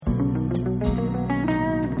Hello,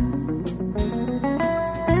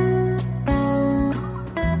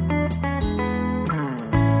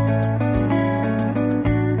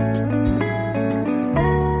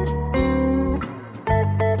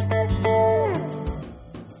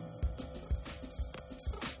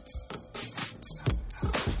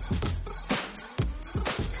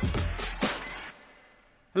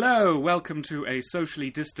 welcome to a socially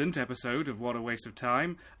distant episode of What a Waste of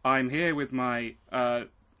Time. I'm here with my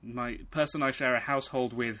person I share a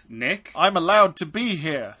household with, Nick. I'm allowed to be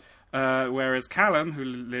here. Whereas Callum, who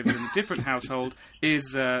lives in a different household,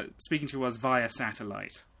 is speaking to us via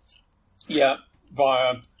satellite. Yeah,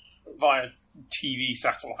 via TV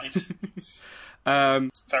satellite. Me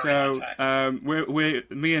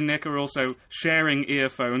and Nick are also sharing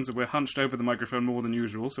earphones, and we're hunched over the microphone more than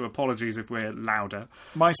usual, so apologies if we're louder.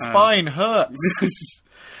 My spine hurts.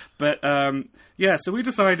 But, so we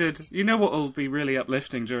decided, you know what will be really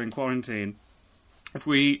uplifting during quarantine? If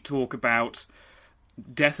we talk about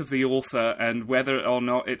death of the author and whether or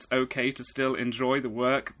not it's okay to still enjoy the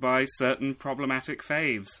work by certain problematic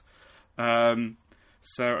faves. So I'm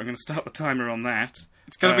going to start the timer on that.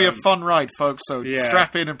 It's going to be a fun ride, folks, so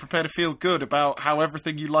strap in and prepare to feel good about how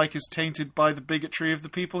everything you like is tainted by the bigotry of the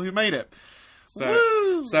people who made it.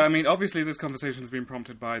 So I mean, obviously this conversation has been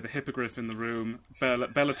prompted by the hippogriff in the room,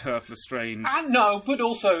 Bella Turf Lestrange. No, but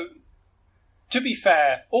also, to be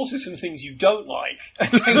fair, also some things you don't like.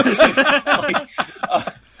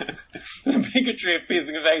 The bigotry of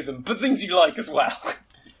people who made them, but things you like as well.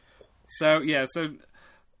 So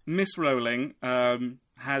Miss Rowling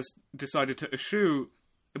has decided to eschew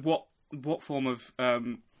what form of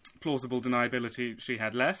plausible deniability she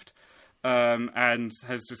had left, and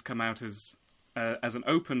has just come out as an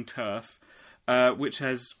open turf, which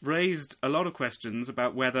has raised a lot of questions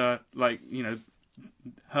about whether,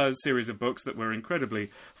 her series of books that were incredibly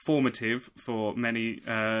formative for many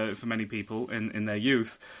people in their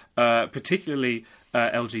youth, particularly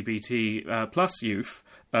LGBT plus youth,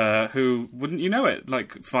 who, wouldn't you know it,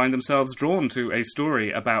 find themselves drawn to a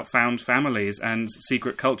story about found families and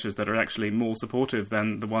secret cultures that are actually more supportive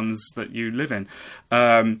than the ones that you live in.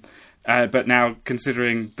 But now,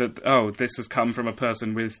 considering that, this has come from a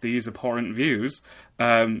person with these abhorrent views,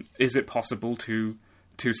 is it possible to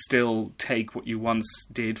still take what you once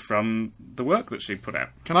did from the work that she put out?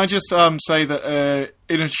 Can I just say that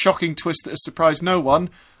in a shocking twist that has surprised no one,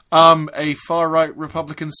 a far-right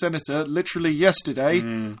Republican senator, literally yesterday,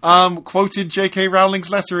 quoted J.K. Rowling's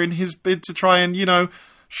letter in his bid to try and,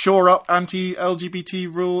 shore up anti-LGBT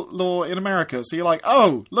law in America. So you're like,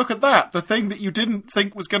 oh, look at that, the thing that you didn't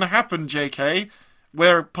think was going to happen, J.K.,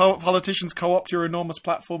 where politicians co-opt your enormous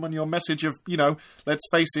platform and your message of, let's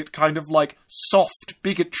face it, kind of soft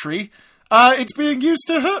bigotry. It's being used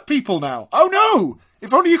to hurt people now. Oh no!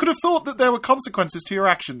 If only you could have thought that there were consequences to your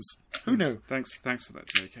actions. Who knew? Thanks for that,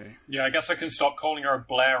 JK. Yeah, I guess I can stop calling her a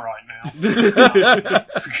Blair right now.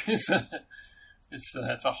 Because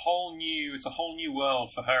it's a whole new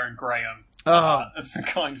world for her and Graham. The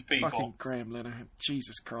kind of people. Fucking Graham Linehan.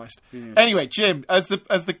 Jesus Christ. Yeah. Anyway, Jim, as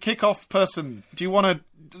the kick-off person, do you want to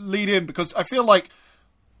lead in? Because I feel like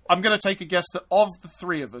I'm going to take a guess that of the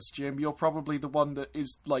three of us, Jim, you're probably the one that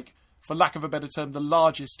is, for lack of a better term, the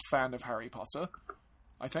largest fan of Harry Potter.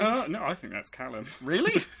 I think. No, I think that's Callum.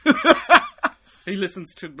 Really? He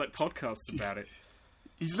listens to podcasts about it.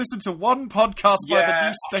 He's listened to one podcast by the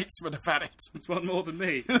New Statesman about it. It's one more than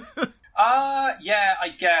me. I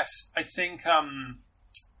guess. I think, I'm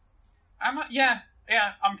a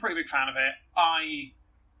pretty big fan of it.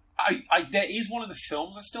 There is one of the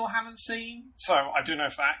films I still haven't seen, so I don't know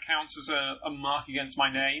if that counts as a mark against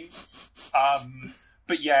my name.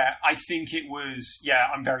 But I think it was,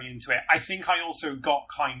 I'm very into it. I think I also got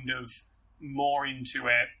kind of more into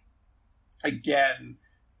it again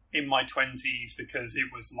in my 20s because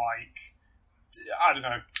it was I don't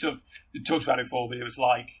know, sort of talked about it before, but it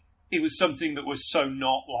was something that was so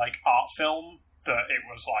not like art film that it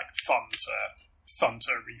was fun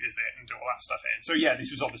to revisit and do all that stuff in. So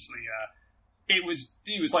this was obviously it was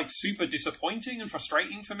super disappointing and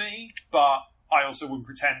frustrating for me, but I also wouldn't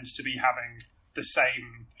pretend to be having the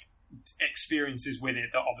same experiences with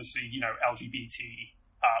it that obviously LGBT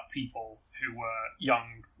people who were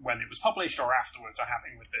young when it was published or afterwards are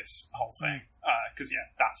having with this whole thing. Because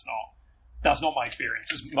that's not my experience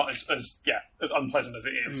as unpleasant as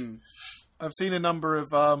it is. I've seen a number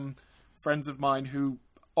of friends of mine who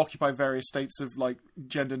occupy various states of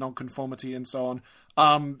gender nonconformity and so on.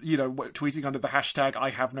 Tweeting under the hashtag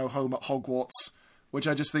 "I have no home at Hogwarts," which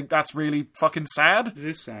I just think that's really fucking sad. It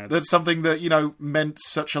is sad. That's something that meant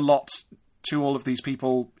such a lot to all of these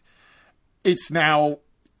people. It's now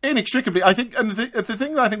inextricably. I think, and the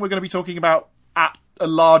thing that I think we're going to be talking about at a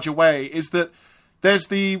larger way is that there's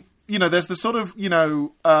the sort of,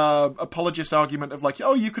 apologist argument of like,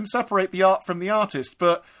 oh, you can separate the art from the artist.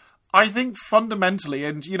 But I think fundamentally,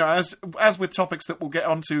 and, as with topics that we'll get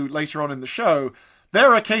onto later on in the show,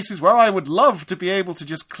 there are cases where I would love to be able to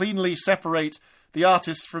just cleanly separate the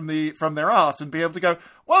artist from their art and be able to go,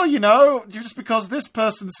 well, just because this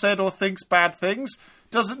person said or thinks bad things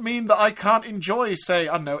doesn't mean that I can't enjoy, say,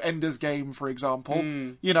 I don't know, Ender's Game, for example.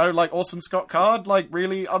 Like Orson Scott Card, like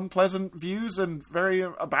really unpleasant views and very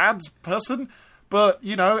a bad person. But,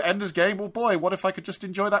 Ender's Game, well, boy, what if I could just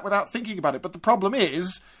enjoy that without thinking about it? But the problem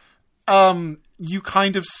is, you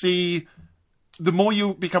kind of see, the more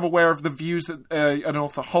you become aware of the views that an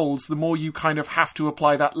author holds, the more you kind of have to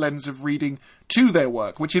apply that lens of reading to their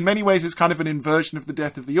work, which in many ways is kind of an inversion of the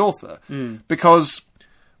death of the author. Because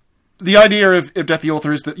the idea of Death of the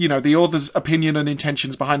Author is that, the author's opinion and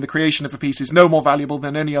intentions behind the creation of a piece is no more valuable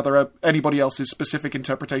than anybody else's specific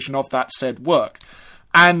interpretation of that said work.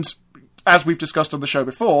 And as we've discussed on the show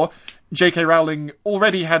before, J.K. Rowling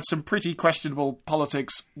already had some pretty questionable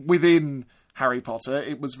politics within Harry Potter.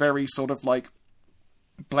 It was very sort of like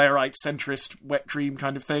Blairite centrist wet dream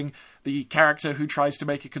kind of thing. The character who tries to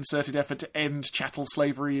make a concerted effort to end chattel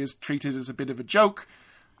slavery is treated as a bit of a joke.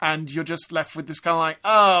 And you're just left with this kind of like,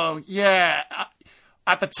 oh, yeah.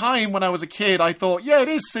 At the time when I was a kid, I thought, yeah, it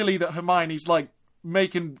is silly that Hermione's, like,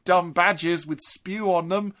 making dumb badges with spew on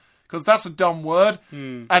them, because that's a dumb word.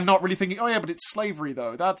 And not really thinking, oh, yeah, but it's slavery,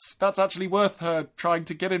 though. That's actually worth her trying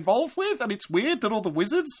to get involved with, and it's weird that all the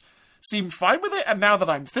wizards seem fine with it. And now that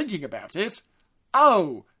I'm thinking about it,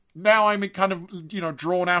 now I'm kind of,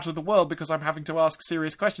 drawn out of the world because I'm having to ask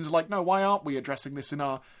serious questions like, no, why aren't we addressing this in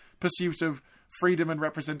our pursuit of freedom and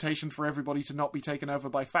representation for everybody to not be taken over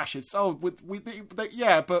by fascists? Oh, but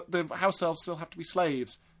the house elves still have to be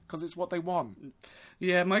slaves because it's what they want.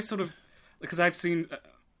 Yeah, my sort of, because I've seen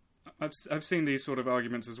these sort of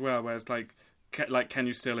arguments as well, where it's like, can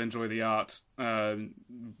you still enjoy the art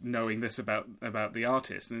knowing this about the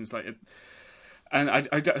artist? And it's like, and I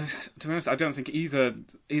to be honest, I don't think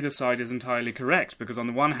either side is entirely correct, because on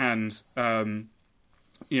the one hand,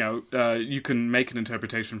 you can make an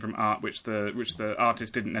interpretation from art which the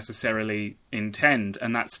artist didn't necessarily intend,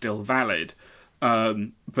 and that's still valid.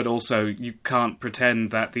 But also, you can't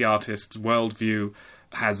pretend that the artist's worldview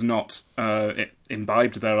has not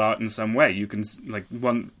imbibed their art in some way. You can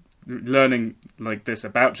learning like this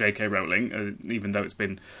about J.K. Rowling, even though it's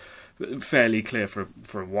been fairly clear for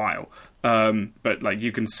a while. But like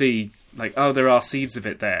you can see, like, oh, there are seeds of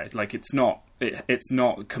it there. Like it's not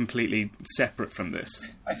completely separate from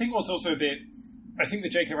this. I think what's also I think the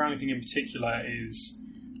J.K. Rowling thing in particular is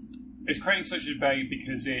it's creating such a debate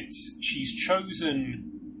because she's chosen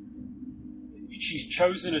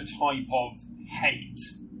a type of hate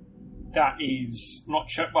that is not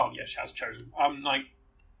she has chosen.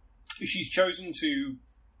 She's chosen to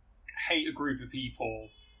hate a group of people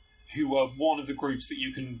who are one of the groups that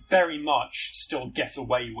you can very much still get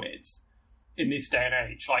away with in this day and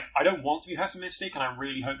age. Like, I don't want to be pessimistic, and I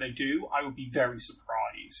really hope they do. I would be very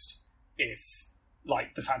surprised if,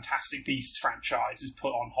 like, the Fantastic Beasts franchise is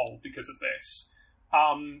put on hold because of this.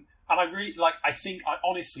 And I really, I think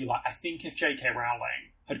if J.K.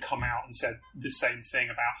 Rowling had come out and said the same thing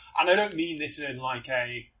about, and I don't mean this in, like,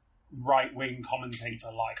 a right-wing commentator,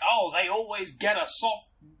 like, oh, they always get a soft,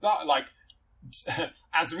 like,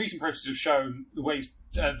 as the recent process have shown, the ways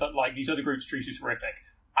that, like, these other groups treat is horrific.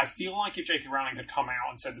 I feel like if J.K. Rowling had come out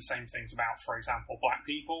and said the same things about, for example, black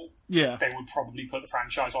people, they would probably put the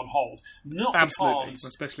franchise on hold. Not Absolutely. Because,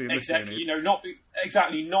 especially in this day and age.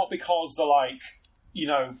 Not because the, like,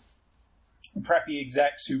 preppy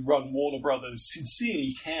execs who run Warner Brothers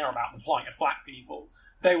sincerely care about the plight of black people.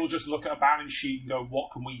 They will just look at a balance sheet and go,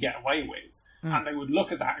 what can we get away with? And they would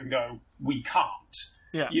look at that and go, we can't.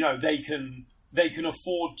 Yeah. They can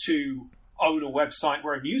afford to own a website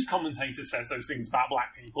where a news commentator says those things about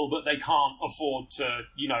black people, but they can't afford to,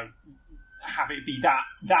 have it be that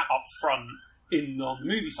upfront on the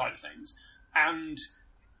movie side of things. And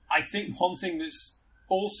I think one thing that's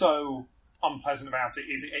also unpleasant about it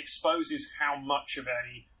is it exposes how much of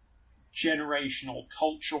a generational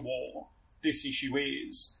culture war this issue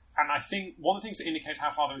is. And I think one of the things that indicates how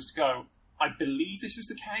far there is to go, I believe this is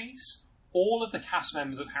the case. All of the cast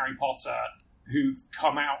members of Harry Potter who've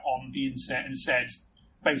come out on the internet and said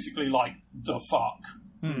basically like the fuck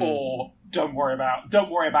or don't worry about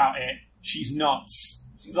it, she's nuts,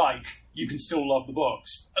 like you can still love the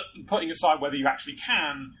books. Putting aside whether you actually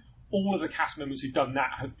can, all of the cast members who've done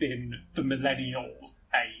that have been the millennial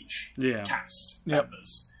age cast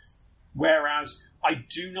members. Whereas I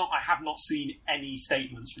have not seen any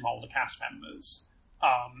statements from older cast members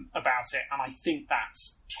about it, and I think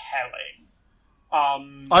that's telling.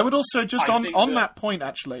 I would also just I on think that point,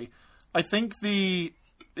 actually, I think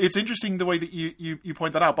it's interesting the way that you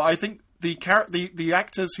point that out, but I think the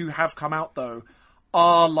actors who have come out though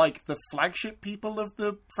are like the flagship people of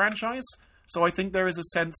the franchise. So I think there is a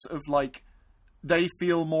sense of like they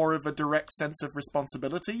feel more of a direct sense of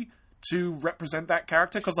responsibility to represent that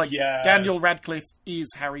character, because like Daniel Radcliffe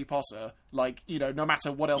is Harry Potter. Like, you know, no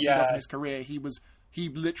matter what else he does in his career, he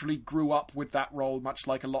literally grew up with that role, much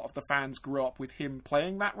like a lot of the fans grew up with him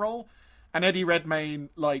playing that role. And Eddie Redmayne,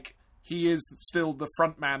 like, he is still the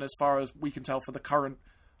front man as far as we can tell for the current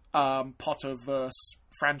Potterverse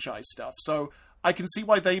franchise stuff. So I can see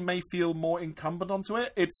why they may feel more incumbent onto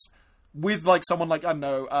it. It's with like someone like, I don't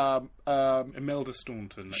know, Imelda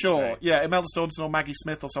Staunton. Let's sure, say. yeah, Imelda Staunton or Maggie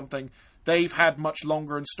Smith or something. They've had much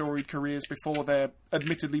longer and storied careers before their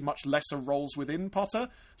admittedly much lesser roles within Potter,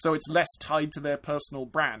 so it's less tied to their personal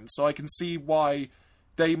brand. So I can see why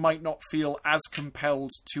they might not feel as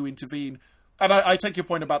compelled to intervene. And I take your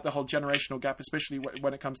point about the whole generational gap, especially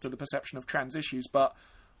when it comes to the perception of trans issues, but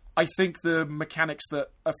I think the mechanics that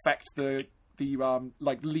affect the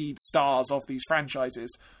like lead stars of these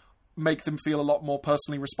franchises make them feel a lot more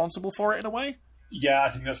personally responsible for it in a way. Yeah, I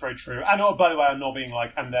think that's very true. And by the way, I'm not being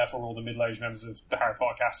like, and therefore all the middle-aged members of the Harry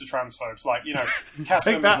Potter cast are transphobes. Like, you know, cast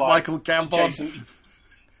take that, like Michael Gambon.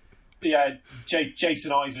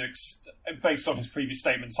 Jason Isaacs, based on his previous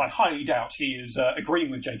statements, I highly doubt he is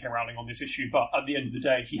agreeing with J.K. Rowling on this issue. But at the end of the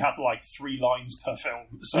day, he had like 3 lines per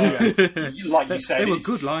film. So, like you said, they were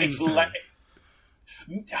good lines. I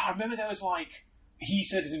remember there was like, he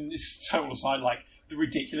said in this total aside, like, the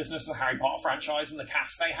ridiculousness of the Harry Potter franchise and the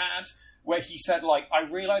cast they had, where he said, like, I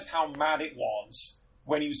realised how mad it was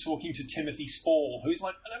when he was talking to Timothy Spall, who's,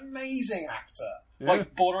 like, an amazing actor,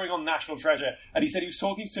 like, bordering on national treasure, and he said he was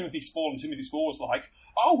talking to Timothy Spall, and Timothy Spall was like,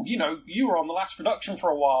 oh, you know, you were on the last production for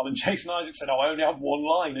a while, and Jason Isaacs said, oh, I only have 1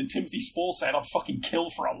 line, and Timothy Spall said, I'd fucking kill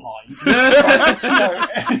for a line.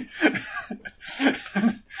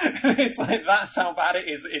 It's like, that's how bad it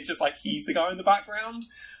is. It's just like, he's the guy in the background.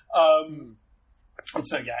 And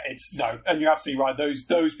so, yeah, and you're absolutely right,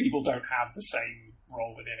 those people don't have the same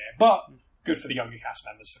role within it. But good for the younger cast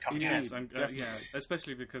members for coming in. Yes,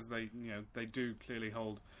 especially because they do clearly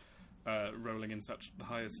hold Rowling in such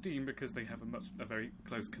high esteem because they have a very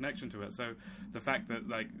close connection to her. So the fact that,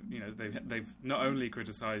 like, you know, they've not only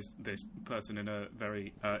criticised this person in a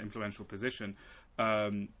very influential position,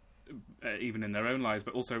 even in their own lives,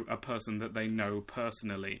 but also a person that they know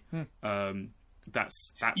personally.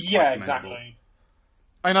 That's quite commendable. Exactly.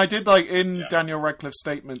 And I did like in Daniel Radcliffe's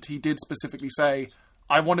statement, he did specifically say,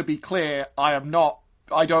 I want to be clear, I know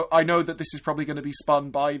that this is probably going to be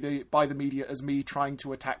spun by the media as me trying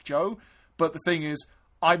to attack Jo, but the thing is,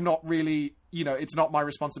 I'm not really, you know, it's not my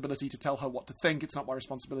responsibility to tell her what to think, it's not my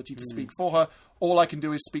responsibility to speak for her. All I can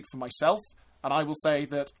do is speak for myself, and I will say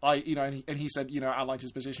that and he said, you know, outlined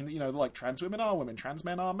his position that, you know, like, trans women are women, trans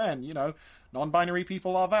men are men, you know, non-binary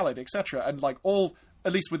people are valid, etc. And like all,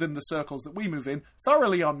 at least within the circles that we move in,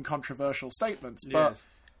 thoroughly uncontroversial statements, but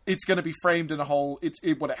it's going to be framed in a whole,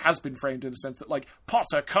 what it has been framed in a sense that, like,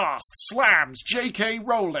 Potter cast slams J.K.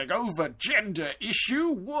 Rowling over gender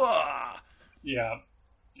issue, whoa! Yeah,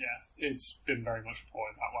 it's been very much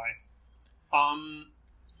reported that way.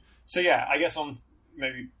 So yeah, I guess on,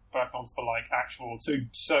 maybe back onto the, like, actual,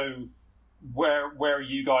 so where are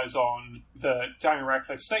you guys on the Daniel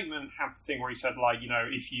Radcliffe statement? Had the thing where he said, like, you know,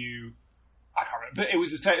 I can't remember, but it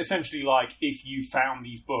was essentially like, if you found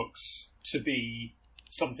these books to be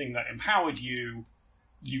something that empowered you,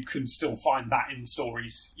 you can still find that in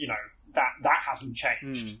stories, you know, that hasn't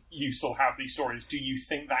changed. You still have these stories. Do you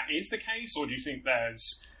think that is the case, or do you think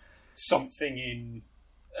there's something in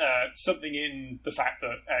the fact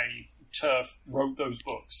that a TERF wrote those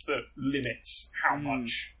books that limits how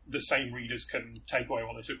much the same readers can take away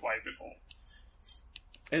what they took away before?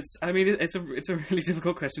 It's a really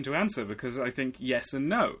difficult question to answer, because I think yes and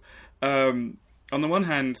no. On the one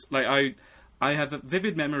hand, like, I have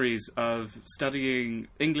vivid memories of studying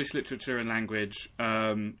English literature and language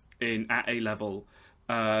at A level,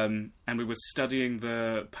 and we were studying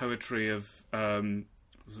the poetry of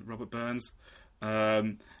was it Robert Burns?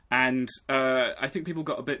 And I think people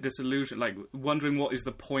got a bit disillusioned, like wondering what is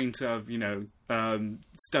the point of, you know,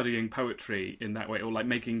 studying poetry in that way, or like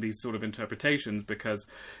making these sort of interpretations, because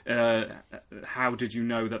how did you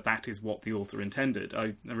know that is what the author intended?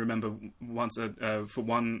 I remember once for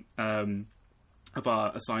one of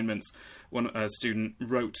our assignments, a student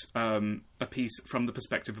wrote a piece from the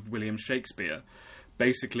perspective of William Shakespeare,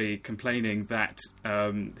 basically complaining that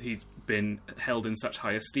he'd been held in such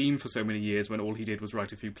high esteem for so many years when all he did was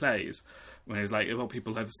write a few plays. When he was like, well,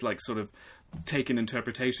 people have like sort of taken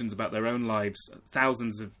interpretations about their own lives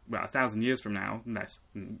 1,000 years from now, less,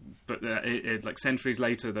 but like centuries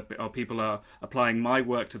later, that people are applying my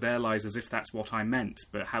work to their lives as if that's what I meant.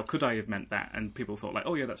 But how could I have meant that? And people thought like,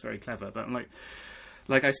 oh yeah, that's very clever. But I'm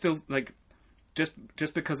like I still like.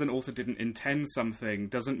 Just because an author didn't intend something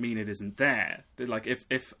doesn't mean it isn't there. Like,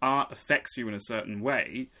 if art affects you in a certain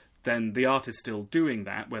way, then the art is still doing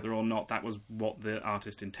that, whether or not that was what the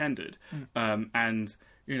artist intended. And,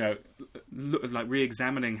 you know, like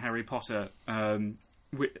re-examining Harry Potter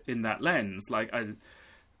in that lens,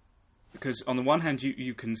 because on the one hand,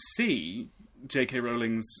 you can see J.K.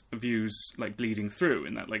 Rowling's views, like, bleeding through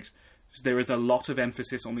in that, like, there is a lot of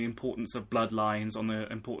emphasis on the importance of bloodlines, on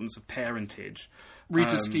the importance of parentage.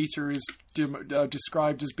 Rita Skeeter is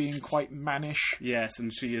described as being quite mannish. Yes,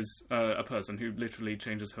 and she is a person who literally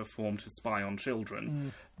changes her form to spy on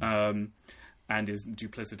children, and is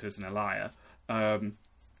duplicitous and a liar.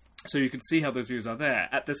 So you can see how those views are there.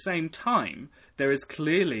 At the same time, there is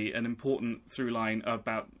clearly an important through line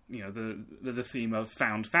about, you know, the theme of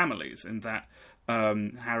found families, and that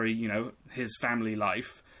Harry, you know, his family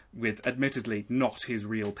life, with admittedly not his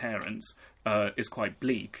real parents, is quite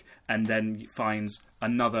bleak, and then finds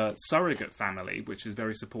another surrogate family, which is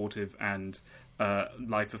very supportive and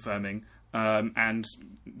life-affirming, and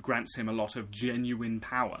grants him a lot of genuine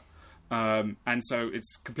power. And so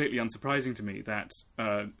it's completely unsurprising to me that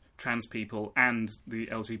trans people and the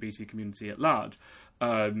LGBT community at large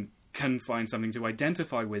can find something to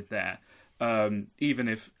identify with there. Even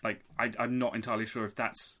if, like, I'm not entirely sure if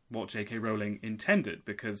that's what J.K. Rowling intended,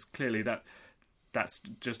 because clearly that's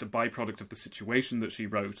just a byproduct of the situation that she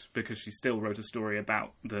wrote, because she still wrote a story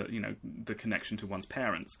about the connection to one's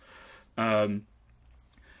parents. But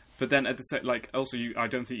then at the same, like, also I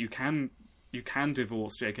don't think you can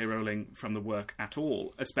divorce J.K. Rowling from the work at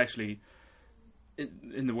all, especially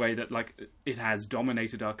in the way that, like, it has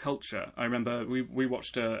dominated our culture. I remember we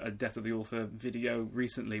watched a Death of the Author video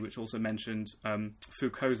recently, which also mentioned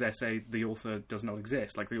Foucault's essay, "The Author Does Not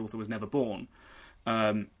Exist," like the author was never born,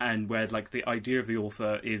 and where, like, the idea of the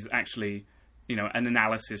author is actually, you know, an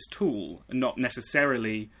analysis tool, not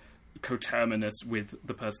necessarily coterminous with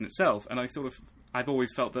the person itself. And I've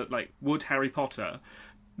always felt that, like, would Harry Potter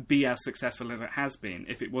be as successful as it has been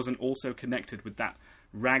if it wasn't also connected with that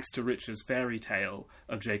rags to riches fairy tale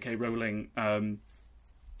of J.K. Rowling,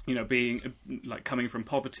 you know, being, like, coming from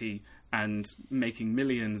poverty and making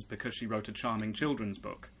millions because she wrote a charming children's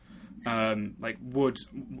book. Would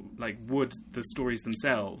the stories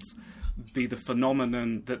themselves be the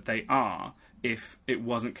phenomenon that they are if it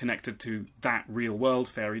wasn't connected to that real world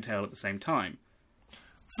fairy tale at the same time?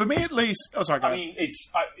 For me, at least. Oh, sorry. Go ahead. I mean,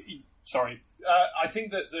 I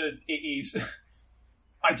think that it is.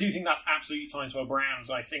 I do think that's absolutely tied to her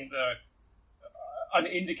brands. I think that an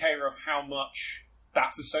indicator of how much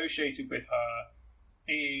that's associated with her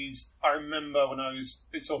is, I remember when I was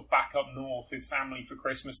sort of back up north with family for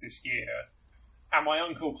Christmas this year, and my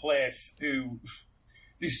Uncle Cliff, who,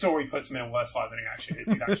 this story puts him in a worse light than he actually is.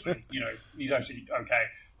 He's actually, you know, he's actually okay.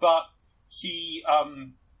 But he's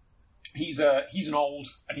an old,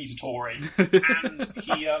 and he's a Tory,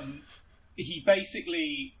 and he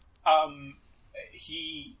basically,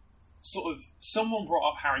 someone brought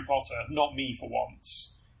up Harry Potter, not me for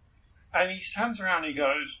once, and he turns around and he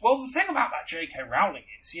goes, well, the thing about that J.K. Rowling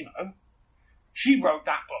is, you know, she wrote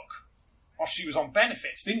that book while she was on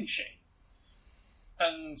benefits, didn't she?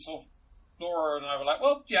 And so Laura and I were like,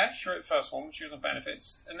 well, yeah, she wrote the first one when she was on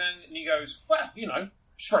benefits. And he goes, well, you know,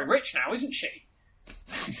 she's very rich now, isn't she?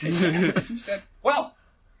 He said, well,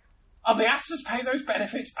 have they asked us to pay those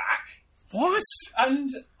benefits back? What? And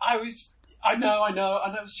I know, and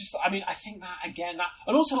it was just, I mean, I think that, again,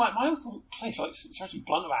 and also, like, my Uncle Cliff, like, sorry to be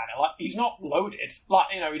blunt about it, like, he's not loaded, like,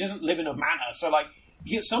 you know, he doesn't live in a manor, so, like,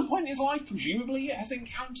 he at some point in his life, presumably, has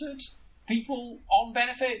encountered people on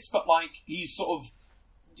benefits, but, like, he's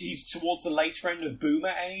towards the later end of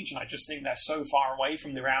boomer age, and I just think they're so far away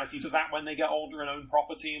from the realities of that when they get older and own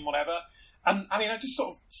property and whatever. And, I mean, I just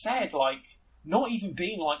sort of said, like, not even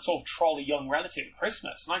being, like, sort of troll a young relative at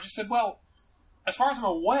Christmas, and I just said, well, as far as I'm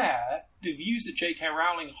aware, the views that J.K.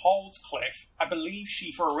 Rowling holds, Cliff, I believe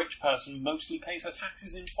she, for a rich person, mostly pays her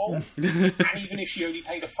taxes in full. And even if she only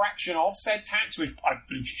paid a fraction of said tax, which I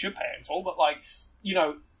believe she should pay it in full, but, like, you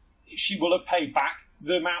know, she will have paid back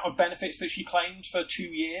the amount of benefits that she claimed for 2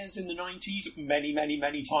 years in the 90s many, many,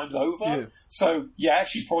 many times over. Yeah. So, yeah,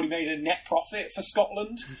 she's probably made a net profit for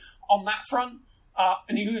Scotland on that front.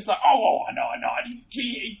 And he was like, oh, I know.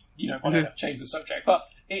 whatever, change the subject. But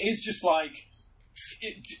it is just like,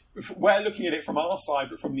 we're looking at it from our side,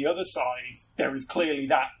 but from the other side, there is clearly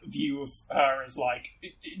that view of her as like,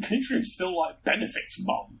 it literally still like benefits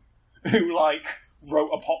mum, who like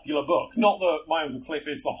wrote a popular book. Not that My Uncle Cliff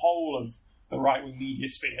is the whole of the right-wing media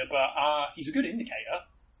sphere, but he's a good indicator.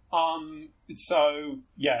 So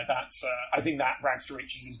yeah, that's I think that Rags to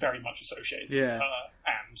Riches is very much associated with her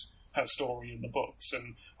and her story in the books.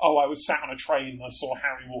 And I was sat on a train and I saw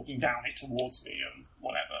Harry walking down it towards me and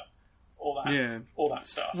whatever, all that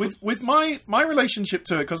stuff. With my relationship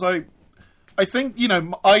to it, because I think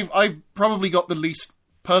I've probably got the least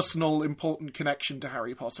personal important connection to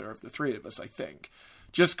Harry Potter of the three of us. I think.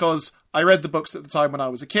 Just because I read the books at the time when I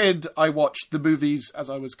was a kid, I watched the movies as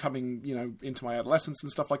I was coming, into my adolescence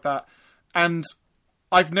and stuff like that. And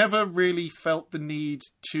I've never really felt the need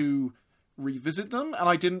to revisit them. And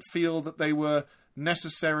I didn't feel that they were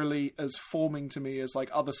necessarily as forming to me as like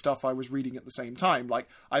other stuff I was reading at the same time. Like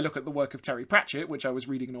I look at the work of Terry Pratchett, which I was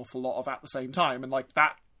reading an awful lot of at the same time. And like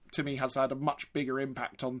that to me has had a much bigger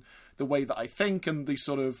impact on the way that I think and the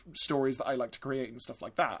sort of stories that I like to create and stuff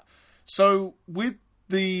like that. So with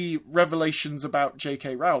the revelations about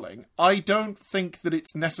J.K. Rowling, I don't think that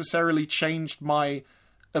it's necessarily changed my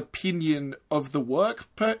opinion of the work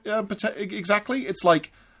exactly. It's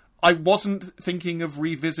like I wasn't thinking of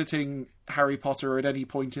revisiting Harry Potter at any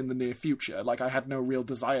point in the near future. Like I had no real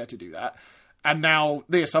desire to do that. And now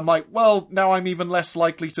this, I'm like, well, now I'm even less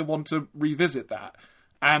likely to want to revisit that.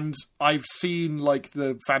 And I've seen like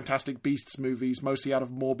the Fantastic Beasts movies mostly out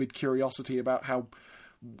of morbid curiosity about how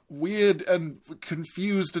weird and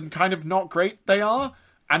confused and kind of not great they are,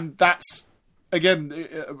 and that's again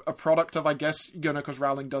a product of, I guess, because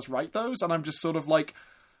Rowling does write those, and I'm just sort of like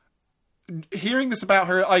hearing this about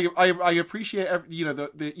her. I appreciate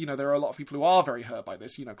there are a lot of people who are very hurt by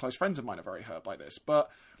this. Close friends of mine are very hurt by this,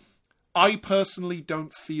 but I personally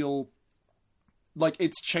don't feel like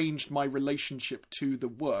it's changed my relationship to the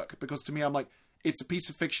work, because to me I'm like, it's a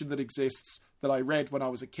piece of fiction that exists that I read when I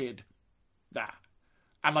was a kid. That.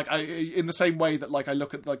 And like in the same way that like I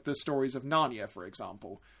look at like the stories of Narnia, for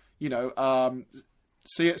example,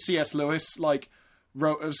 C.S. Lewis like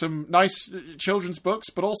wrote some nice children's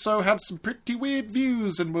books, but also had some pretty weird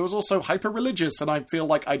views and was also hyper religious. And I feel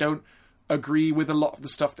like I don't agree with a lot of the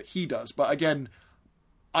stuff that he does. But again,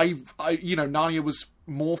 Narnia was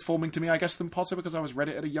more forming to me, I guess, than Potter, because I was read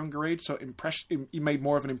it at a younger age, so it made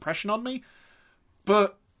more of an impression on me.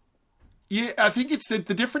 But yeah, I think it's the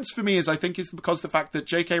difference for me is I think it's because the fact that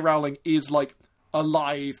J.K. Rowling is like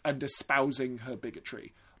alive and espousing her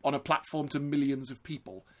bigotry on a platform to millions of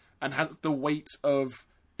people and has the weight of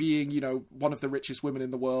being, one of the richest women in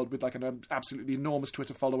the world with like an absolutely enormous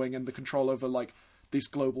Twitter following and the control over like this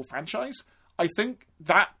global franchise. I think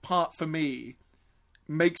that part for me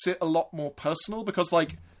makes it a lot more personal, because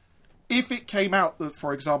like if it came out that,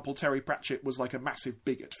 for example, Terry Pratchett was like a massive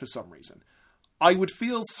bigot for some reason, I would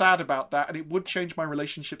feel sad about that, and it would change my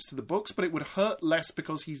relationships to the books, but it would hurt less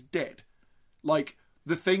because he's dead. Like,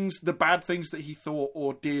 the bad things that he thought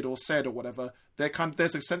or did or said or whatever,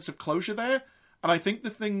 there's a sense of closure there. And I think the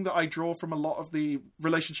thing that I draw from a lot of the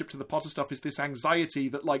relationship to the Potter stuff is this anxiety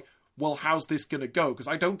that, like, well, how's this going to go? Because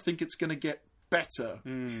I don't think it's going to get better.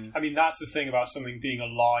 I mean, that's the thing about something being a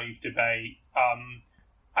live debate.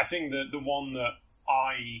 I think that the one that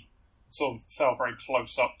I sort of felt very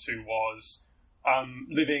close up to was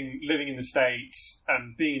living in the States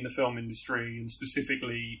and being in the film industry, and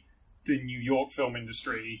specifically the New York film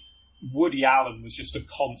industry. Woody Allen was just a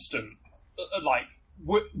constant, like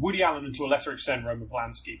Woody Allen, and to a lesser extent Roman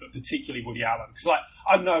Polanski, but particularly Woody Allen, because like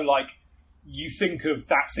I don't know, like you think of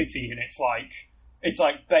that city and it's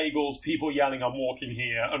like bagels, people yelling "I'm walking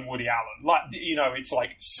here," and Woody Allen. Like, it's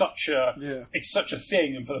like it's such a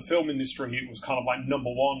thing, and for the film industry it was kind of like number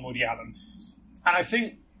one, Woody Allen. And I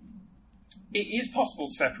think it is possible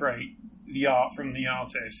to separate the art from the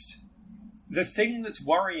artist. The thing that's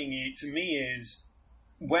worrying it to me is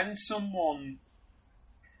when someone,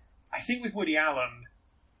 I think with Woody Allen,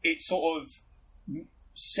 it sort of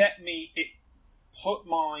it put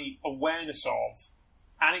my awareness of,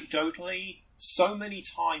 anecdotally, so many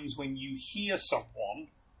times when you hear someone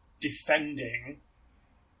defending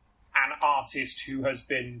an artist who has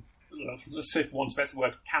been, let's say for want of a better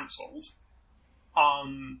word, cancelled,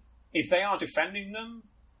 if they are defending them,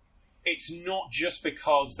 it's not just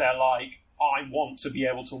because they're like, I want to be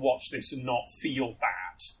able to watch this and not feel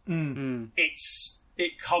bad. Mm-hmm.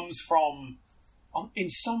 It comes from, in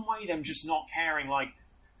some way, them just not caring. Like,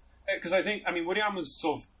 because I mean, Woody Allen was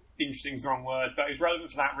sort of, interesting is the wrong word, but it's relevant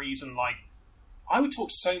for that reason. Like, I would talk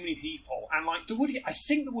to so many people, and like I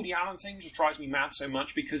think the Woody Allen thing just drives me mad so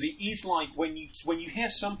much because it is like when you hear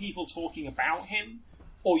some people talking about him,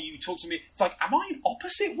 or you talk to me, it's like, am I in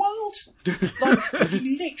opposite world? Like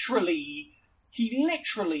he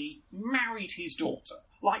literally married his daughter.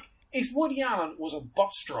 Like if Woody Allen was a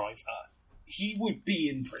bus driver, he would be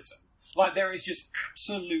in prison. Like there is just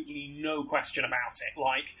absolutely no question about it.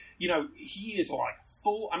 Like he is like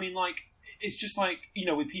full. I mean like. It's just like,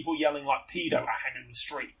 with people yelling like pedo at him in the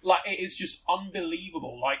street. Like, it is just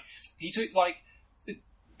unbelievable. Like, he took, like,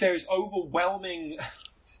 there's overwhelming...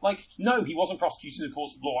 Like, no, he wasn't prosecuted in the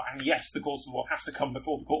courts of law, and yes, the courts of law has to come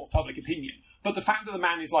before the court of public opinion. But the fact that the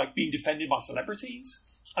man is, like, being defended by celebrities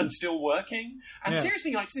and still working... And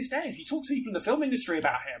seriously, like, to this day, if you talk to people in the film industry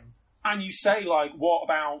about him, and you say, like, what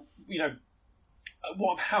about,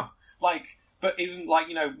 like, but isn't, like,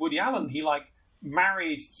 Woody Allen, he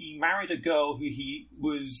married a girl who he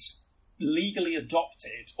was legally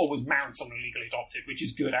adopted, or was married to someone legally adopted, which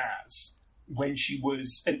is good as, when she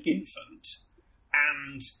was an infant.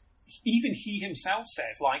 And even he himself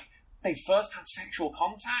says, like, they first had sexual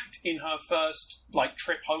contact in her first, like,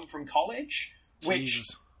 trip home from college, which,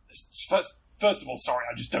 first of all, sorry,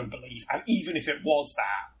 I just don't believe. And even if it was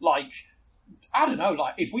that, like, I don't know,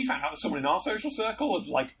 like, if we found out that someone in our social circle had,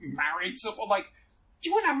 like, married someone, like,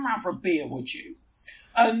 you wouldn't have them around for a beer, would you?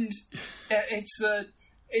 And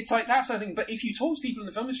it's like that sort of thing. But if you talk to people in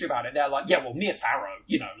the film industry about it, they're like, yeah, well, Mia Farrow,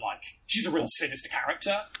 like, she's a real sinister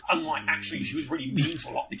character. And, like, actually, she was really mean to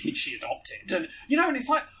a lot of the kids she adopted. And, and it's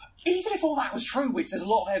like, even if all that was true, which there's a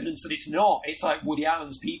lot of evidence that it's not, it's like Woody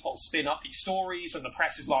Allen's people spin up these stories and the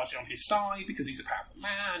press is largely on his side because he's a powerful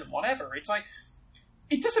man and whatever. It's like,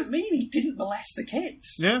 it doesn't mean he didn't molest the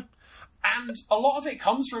kids. Yeah. And a lot of it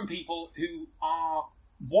comes from people who are,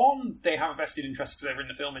 one, they have a vested interest because they're in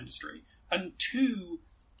the film industry, and two,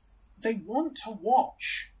 they want to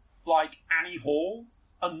watch, like, Annie Hall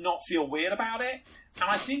and not feel weird about it.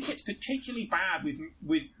 And I think it's particularly bad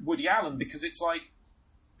with Woody Allen because it's like,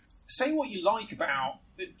 say what you like about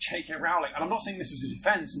J.K. Rowling, and I'm not saying this as a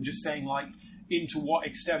defense, I'm just saying, like, into what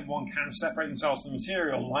extent one can separate themselves from the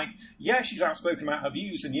material. Like, yeah, she's outspoken about her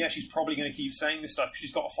views, and yeah, she's probably going to keep saying this stuff because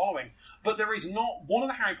she's got a following. But there is not... One of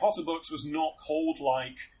the Harry Potter books was not called,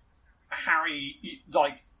 like, Harry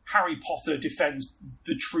Potter defends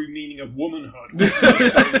the true meaning of womanhood.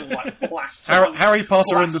 Harry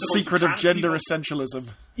Potter and the secret of gender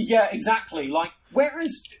essentialism. Yeah, exactly. Like,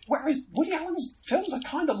 whereas Woody Allen's films are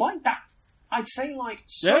kind of like that. I'd say, like,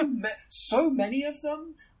 so many of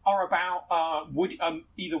them are about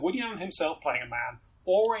either Woody Allen himself playing a man,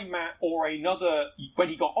 or another, when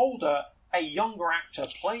he got older, a younger actor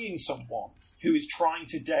playing someone who is trying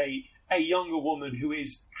to date a younger woman who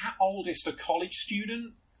is at oldest a college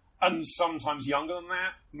student, and sometimes younger than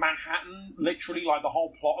that. Manhattan, literally, like, the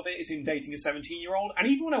whole plot of it is him dating a 17-year-old. And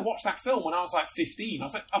even when I watched that film when I was like 15, I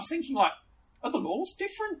was thinking, like, are the laws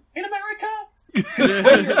different in America?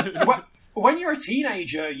 When you're a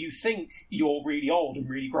teenager, you think you're really old and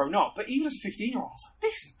really grown up. But even as a 15-year-old, I was like,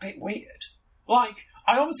 this is a bit weird. Like,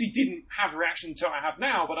 I obviously didn't have the reaction to it I have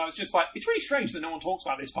now, but I was just like, it's really strange that no one talks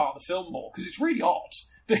about this part of the film more, because it's really odd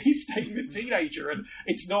that he's dating this teenager, and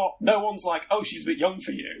it's not, no one's like, oh, she's a bit young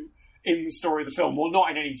for you, in the story of the film. Well, not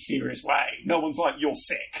in any serious way. No one's like, you're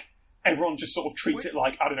sick. Everyone just sort of treats it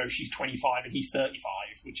like, I don't know, she's 25 and he's 35,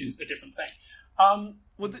 which is a different thing.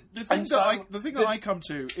 Well, the thing that I come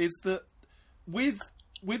to is that with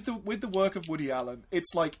the work of Woody Allen,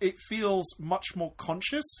 it's like, it feels much more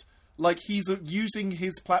conscious. Like, he's using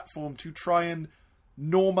his platform to try and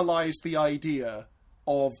normalize the idea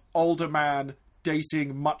of older man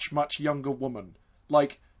dating much, much younger woman.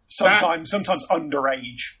 Like, sometimes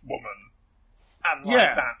underage woman. And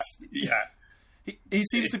like, that's, He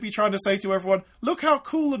seems to be trying to say to everyone, look how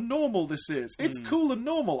cool and normal this is. It's cool and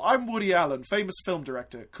normal. I'm Woody Allen, famous film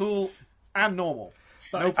director. Cool and normal.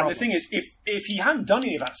 No problems. And the thing is, if he hadn't done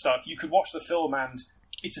any of that stuff, you could watch the film and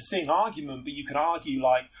it's a thin argument, but you could argue,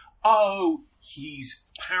 like, oh, he's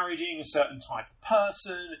parodying a certain type of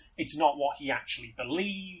person. It's not what he actually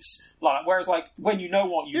believes. Like, whereas, like, when you know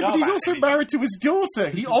what you know, but he's also married to his daughter.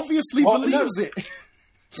 He obviously believes it.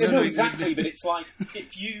 Yeah, no, exactly. But it's like,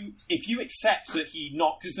 if you accept that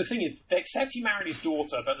because the thing is, they accept he married his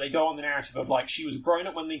daughter, but they go on the narrative of, like, she was grown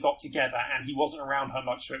up when they got together and he wasn't around her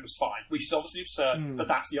much, so it was fine, which is obviously absurd. But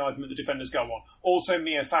that's the argument the defenders go on. Also,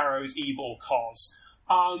 Mia Farrow's evil cause,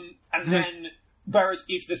 and then. Whereas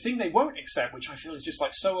if the thing they won't accept, which I feel is just,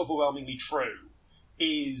 like, so overwhelmingly true,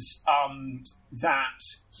 is that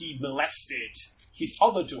he molested his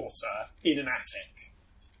other daughter in an attic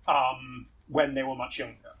when they were much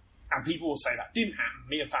younger. and people will say that didn't happen.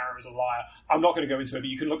 Mia Farrow is a liar. I'm not going to go into it, but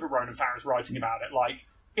you can look at Ronan Farrow's writing about it. Like,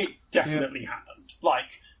 it definitely happened.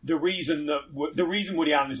 Like, the reason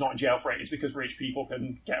Woody Allen is not in jail for it is because rich people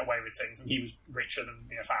can get away with things, and he was richer than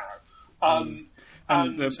Mia Farrow.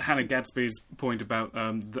 And Hannah Gadsby's point about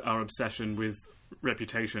our obsession with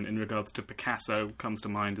reputation in regards to Picasso comes to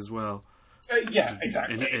mind as well. Yeah,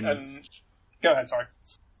 exactly. Go ahead, sorry.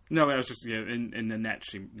 No, I was just in Nanette.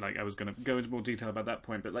 I was going to go into more detail about that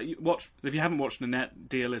point, but if you haven't watched Nanette,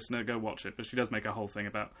 dear listener, go watch it. But she does make a whole thing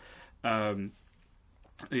about,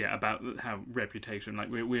 about how reputation.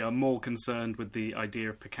 Like we are more concerned with the idea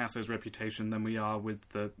of Picasso's reputation than we are with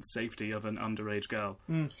the safety of an underage girl.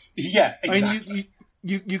 Yeah, exactly. I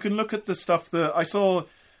mean, you can look at the stuff that I saw.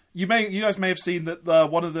 You guys may have seen that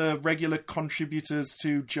one of the regular contributors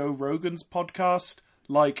to Joe Rogan's podcast,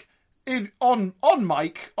 like on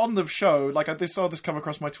mic on the show, like I saw this come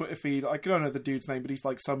across my Twitter feed. I don't know the dude's name, but he's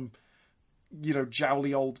like some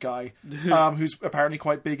jowly old guy who's apparently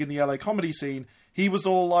quite big in the LA comedy scene. He was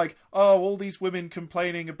all like, "Oh, all these women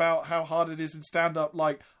complaining about how hard it is in stand-up.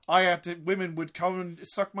 Like, women would come and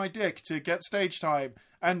suck my dick to get stage time."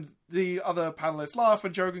 And the other panelists laugh,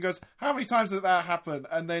 and Joe Rogan goes, "How many times did that happen?"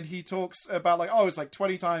 And then he talks about it's like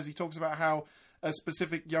 20 times. He talks about how a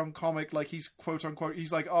specific young comic, like he's quote unquote,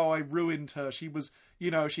 he's like, "Oh, I ruined her. She was,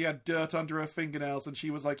 she had dirt under her fingernails, and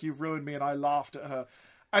she was like, 'You've ruined me,' and I laughed at her."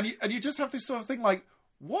 And you just have this sort of thing like,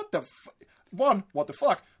 what the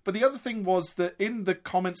fuck? But the other thing was that in the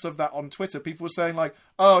comments of that on Twitter, people were saying like,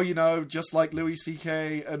 "Oh, just like Louis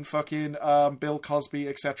C.K. and fucking Bill Cosby,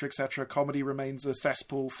 etc., etc., comedy remains a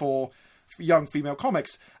cesspool for young female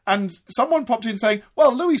comics." And someone popped in saying,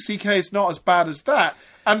 "Well, Louis C.K. is not as bad as that."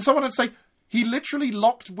 And someone would say, he literally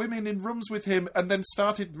locked women in rooms with him and then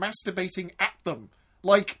started masturbating at them.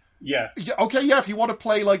 Like... Yeah. Okay, yeah, if you want to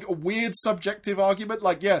play, like, a weird subjective argument,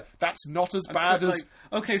 like, yeah, that's not as bad as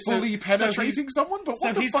fully penetrating someone, but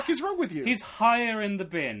what the fuck is wrong with you? He's higher in the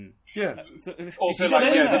bin. Yeah. Also,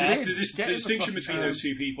 the distinction between those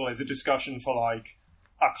two people is a discussion for, like,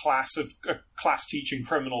 a class teaching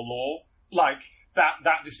criminal law. Like,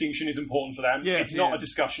 that distinction is important for them. Yeah, it's not a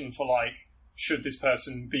discussion for, like, should this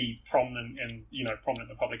person be prominent in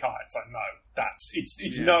the public eye? It's like, no,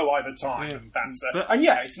 it's no either time.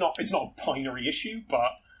 Yeah. It's not a binary issue,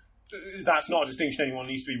 but that's not a distinction anyone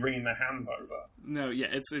needs to be wringing their hands over. No, yeah,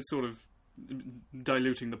 it's sort of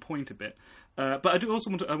diluting the point a bit. But I do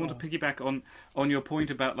also want to piggyback on your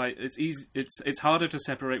point about like it's harder to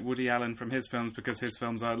separate Woody Allen from his films because his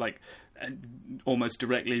films are like almost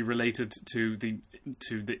directly related to the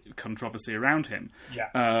controversy around him.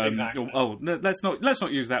 Yeah, exactly. Let's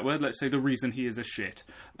not use that word. Let's say the reason he is a shit.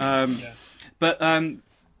 But and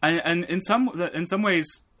in some ways,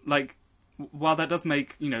 like while that does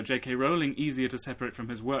make J.K. Rowling easier to separate from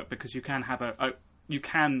his work because you can have you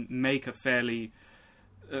can make a fairly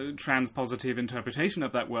transpositive interpretation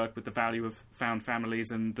of that work with the value of found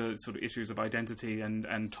families and the sort of issues of identity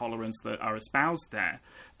and tolerance that are espoused there.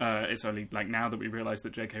 It's only like now that we realise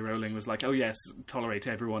that J.K. Rowling was like, oh yes, tolerate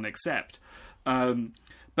everyone except.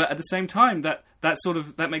 But at the same time, that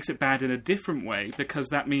makes it bad in a different way because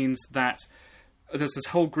that means that there's this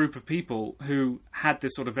whole group of people who had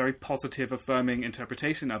this sort of very positive, affirming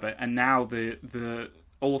interpretation of it, and now the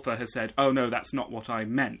author has said, oh no, that's not what I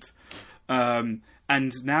meant.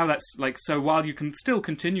 And now that's like, so while you can still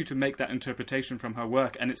continue to make that interpretation from her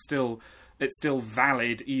work, and it's still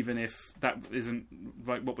valid, even if that isn't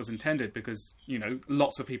like what was intended, because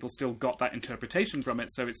lots of people still got that interpretation from it,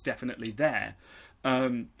 so it's definitely there.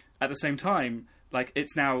 At the same time, like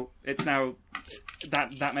it's now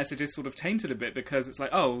that message is sort of tainted a bit because it's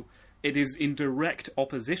like, oh, it is in direct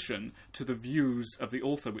opposition to the views of the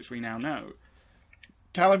author, which we now know.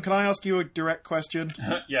 Callum, can I ask you a direct question?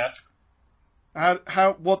 Yes.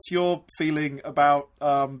 What's your feeling about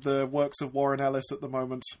the works of Warren Ellis at the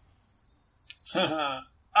moment? I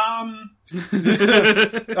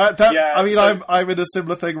mean, I'm in a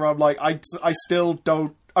similar thing where I'm like, I still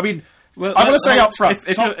don't. I mean, well, I'm going to say up front.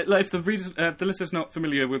 If the listener's not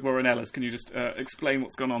familiar with Warren Ellis, can you just explain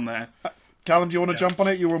what's gone on there? Callum, do you want to jump on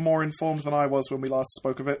it? You were more informed than I was when we last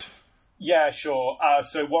spoke of it. Yeah, sure.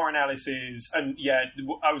 So Warren Ellis is, and yeah,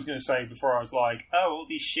 I was going to say before I was like, oh, all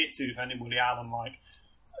these shits who defended Woody Allen, like,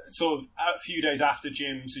 sort of a few days after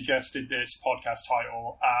Jim suggested this podcast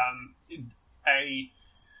title,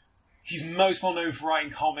 he's most well known for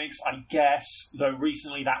writing comics, I guess, though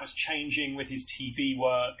recently that was changing with his TV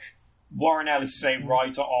work. Warren Ellis is a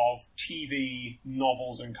writer of TV,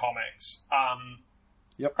 novels, and comics.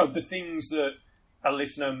 Of the things that a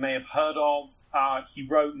listener may have heard of, he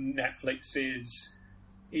wrote Netflix's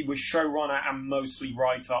he was showrunner and mostly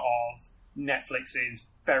writer of Netflix's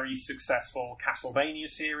very successful Castlevania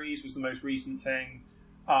series, was the most recent thing.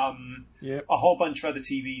 Yep. A whole bunch of other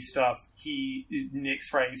TV stuff. Nick's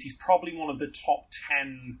phrase, he's probably one of the top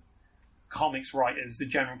 10 comics writers the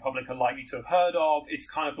general public are likely to have heard of. It's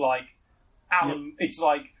kind of like Alan. Yep. It's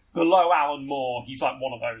like below Alan Moore. He's like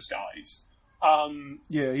one of those guys.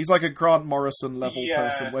 Yeah, he's like a Grant Morrison level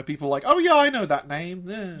person where people are like, oh yeah, I know that name.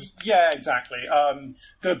 Yeah, exactly.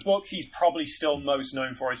 The book he's probably still most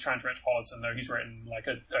known for is Transmetropolitan, though he's written like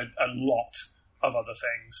a lot of other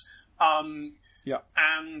things. Yeah.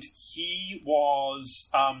 And he was,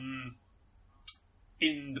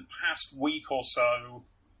 in the past week or so,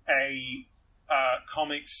 a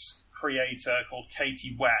comics creator called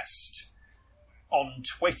Katie West on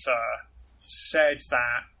Twitter said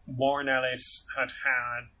that Warren Ellis had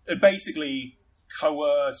basically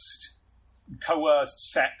coerced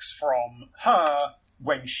sex from her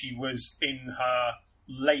when she was in her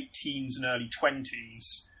late teens and early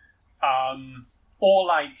 20s. Or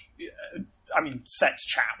like, sex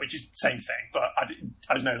chat, which is the same thing, but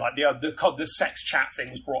I don't know, like the sex chat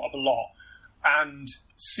thing was brought up a lot. And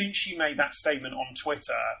since she made that statement on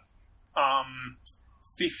Twitter,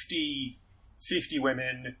 50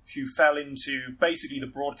 women who fell into basically the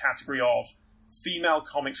broad category of female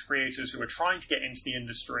comics creators who are trying to get into the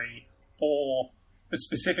industry, but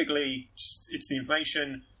specifically, it's the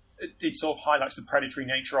information, it sort of highlights the predatory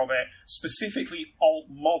nature of it, specifically alt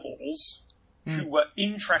models who were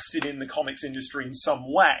interested in the comics industry in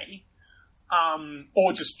some way,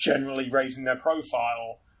 or just generally raising their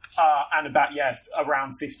profile, and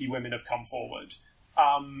around 50 women have come forward.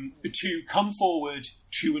 To come forward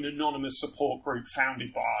to an anonymous support group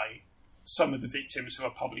founded by some of the victims who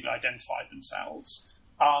have publicly identified themselves.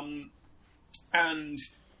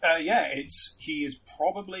 He is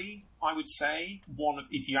probably, I would say, one of,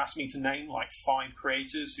 if you ask me to name like 5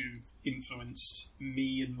 creators who've influenced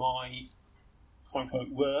me and my quote-unquote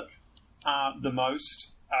work the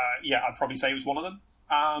most, I'd probably say he was one of them.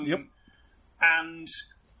 Yep. And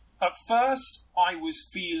at first, I was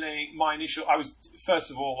feeling my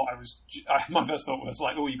first thought was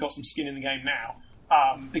like, oh, you've got some skin in the game now,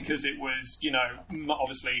 because it was,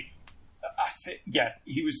 obviously,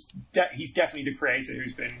 he's definitely the creator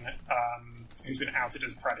who's been outed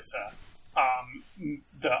as a predator.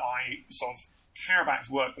 That I sort of care about his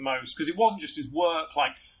work the most, because it wasn't just his work.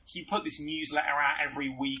 Like, he put this newsletter out every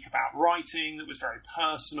week about writing that was very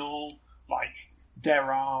personal. Like,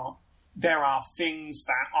 there are things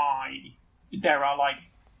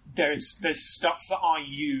there's stuff that I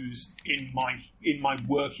use in my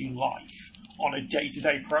working life on a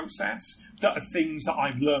day-to-day process that are things that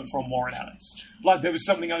I've learned from Warren Ellis. Like, there was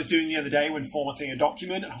something I was doing the other day when formatting a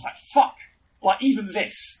document, and I was like, fuck! Like, even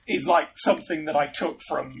this is like something that I took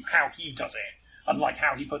from how he does it, and like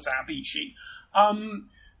how he puts out a beat sheet.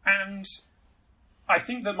 And I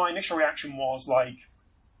think that my initial reaction was like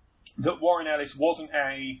that Warren Ellis wasn't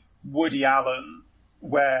a Woody Allen,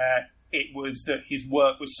 where it was that his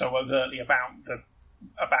work was so overtly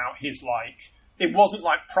about his, like, it wasn't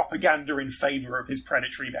like propaganda in favour of his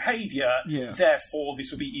predatory behaviour, therefore this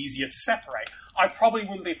would be easier to separate. I probably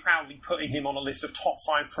wouldn't be proudly putting him on a list of top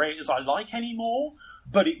 5 creators I like anymore,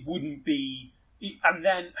 but it wouldn't be... And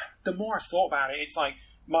then, the more I've thought about it, it's like,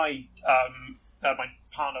 my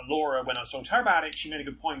partner Laura, when I was talking to her about it, she made a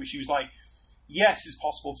good point where she was like, yes, it's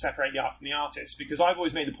possible to separate the art from the artist, because I've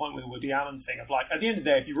always made the point with the Woody Allen thing of like, at the end of the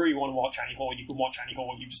day, if you really want to watch Annie Hall, you can watch Annie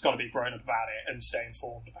Hall. You've just got to be grown up about it and stay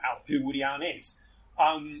informed about who Woody Allen is.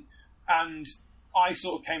 And I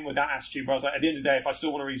sort of came with that attitude where I was like, at the end of the day, if I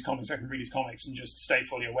still want to read his comics, I can read his comics and just stay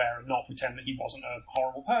fully aware and not pretend that he wasn't a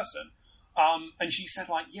horrible person. And she said,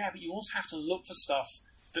 like, yeah, but you also have to look for stuff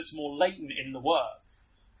that's more latent in the work.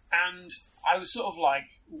 And I was sort of like,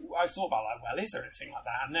 I thought about like, well, is there anything like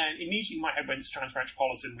that? And then immediately my head went to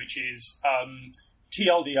Transmetropolitan, which is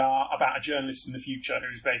TLDR, about a journalist in the future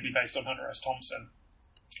who's vaguely based on Hunter S. Thompson.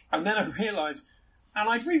 And then I realised, and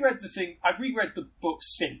I'd reread the book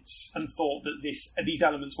since and thought that these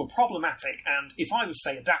elements were problematic, and if I was,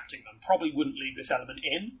 say, adapting them, probably wouldn't leave this element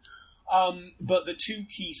in. But the 2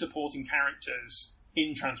 key supporting characters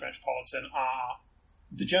in Transmetropolitan are...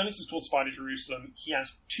 The journalist is called Spider Jerusalem. He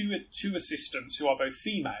has two assistants who are both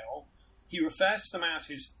female. He refers to them as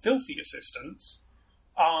his filthy assistants.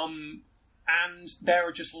 And there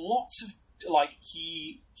are just lots of, like,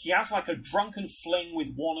 he has like a drunken fling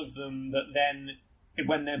with one of them that then,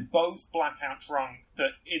 when they're both blackout drunk, that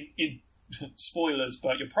spoilers,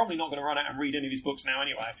 but you're probably not going to run out and read any of his books now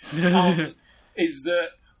anyway, is that,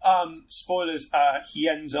 spoilers, he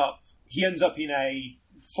ends up in a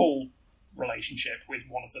full relationship with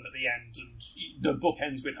one of them at the end, and the book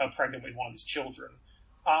ends with her pregnant with one of his children.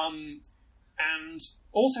 And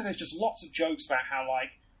also there's just lots of jokes about how,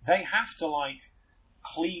 like, they have to, like,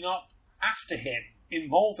 clean up after him,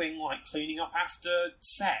 involving, like, cleaning up after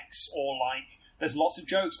sex, or, like, there's lots of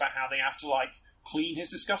jokes about how they have to, like, clean his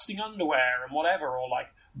disgusting underwear and whatever, or, like,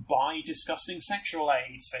 buy disgusting sexual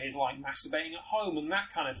aids for his, like, masturbating at home and that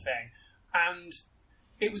kind of thing. And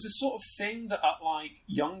it was a sort of thing that at, like,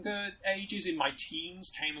 younger ages in my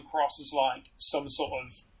teens came across as, like, some sort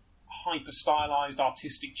of hyper-stylized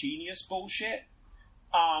artistic genius bullshit.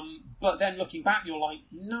 But then looking back, you're like,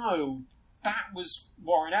 no, that was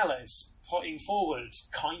Warren Ellis putting forward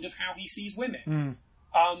kind of how he sees women.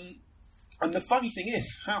 And the funny thing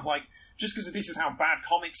is, how, like, just because this is how bad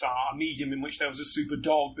comics are, a medium in which there was a super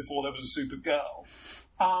dog before there was a super girl,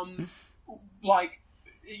 like,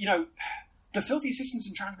 you know, the Filthy Assistants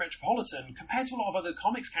in Transmetropolitan, compared to a lot of other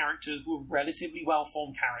comics characters, were relatively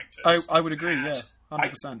well-formed characters. I would agree, yeah,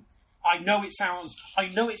 100%. I know it sounds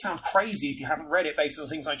crazy if you haven't read it based on the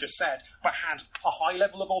things I just said, but had a high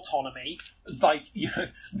level of autonomy, like, you know,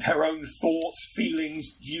 their own thoughts,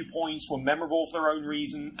 feelings, viewpoints were memorable for their own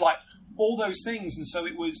reason, like, all those things. And so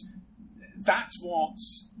that's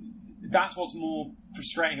what's more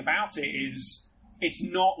frustrating about it, is it's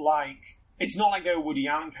not like they were Woody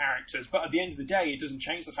Allen characters, but at the end of the day, it doesn't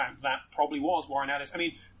change the fact that probably was Warren Ellis. I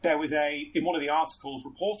mean, there was in one of the articles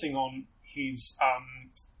reporting on his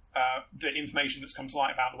the information that's come to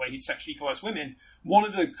light about the way he'd sexually coerced women, one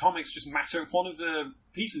of the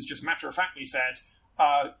pieces just matter-of-factly said,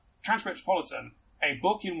 Transmetropolitan, a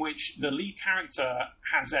book in which the lead character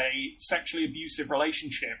has a sexually abusive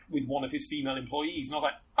relationship with one of his female employees. And I was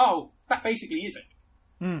like, oh, that basically is it.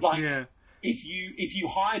 If you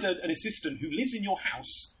hired an assistant who lives in your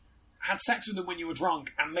house, had sex with them when you were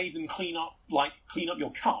drunk, and made them clean up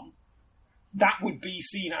your cum, that would be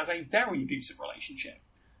seen as a very abusive relationship.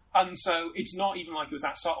 And so it's not even like it was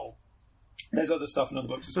that subtle. There's other stuff in other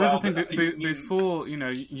books as well. There's the thing, before, you know,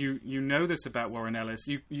 you know this about Warren Ellis,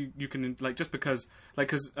 you can, like, just because, like,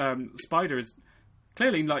 because Spider is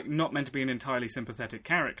clearly, like, not meant to be an entirely sympathetic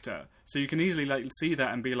character, so you can easily, like, see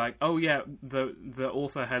that and be like, oh yeah, the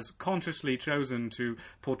author has consciously chosen to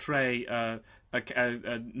portray a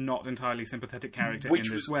not entirely sympathetic character in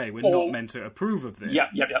this way. We're not meant to approve of this. Yeah,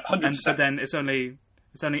 100%. But then it's only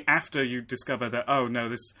after you discover that, oh no,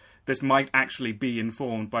 this might actually be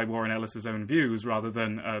informed by Warren Ellis's own views rather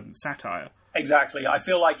than satire. Exactly. I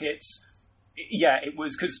feel like it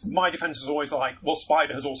was, because my defense was always like, well,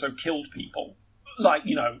 Spider has also killed people. Like,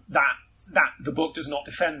 you know, that the book does not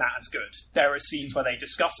defend that as good. There are scenes where they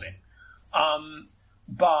discuss it.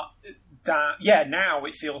 But now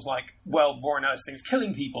it feels like, well, Warren Ellis thinks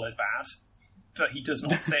killing people is bad, but he does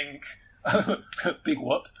not think, big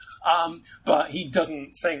whoop, but he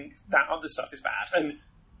doesn't think that other stuff is bad. And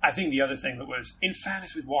I think the other thing that was, in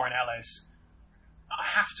fairness with Warren Ellis,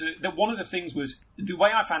 one of the things was, the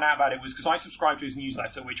way I found out about it was because I subscribed to his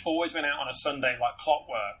newsletter, which always went out on a Sunday like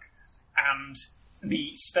clockwork, and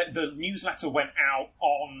the newsletter went out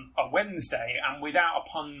on a Wednesday, and without a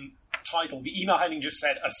pun title, the email heading just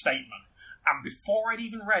said, a statement. And before I'd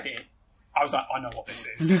even read it, I was like, I know what this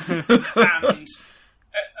is.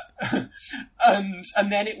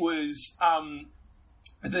 and then it was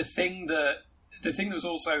the thing that was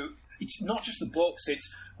also, it's not just the books,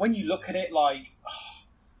 it's when you look at it, like,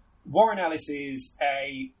 Warren Ellis is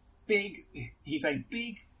he's a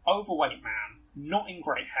big overweight man, not in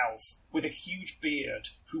great health, with a huge beard,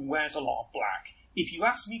 who wears a lot of black. If you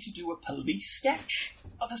asked me to do a police sketch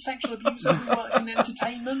of a sexual abuser who worked in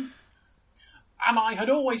entertainment, and I had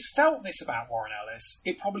always felt this about Warren Ellis,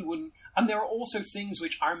 it probably wouldn't. And there are also things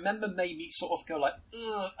which I remember made me sort of go like,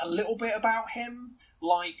 ugh, a little bit about him.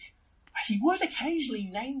 Like, he would occasionally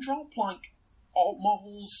name drop, like, alt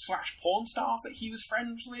models / porn stars that he was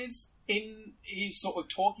friends with in his sort of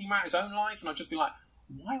talking about his own life. And I'd just be like,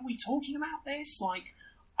 why are we talking about this? Like,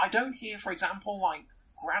 I don't hear, for example, like,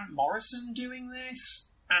 Grant Morrison doing this.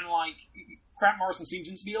 And, like, Grant Morrison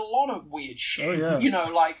seems to be a lot of weird shit. Oh, yeah. You know,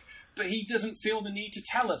 like, but he doesn't feel the need to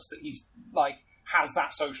tell us that he's, like, has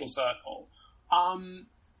that social circle. And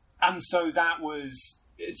so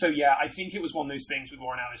I think it was one of those things with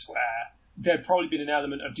Warren Ellis where there'd probably been an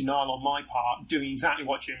element of denial on my part, doing exactly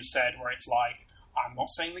what Jim said, where it's like, I'm not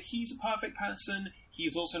saying that he's a perfect person,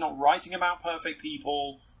 he's also not writing about perfect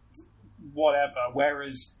people, whatever,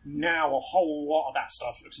 whereas now a whole lot of that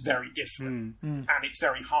stuff looks very different, and it's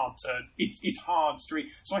very hard to, it's hard to read.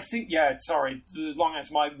 So I think, the long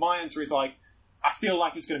answer, my answer is like, I feel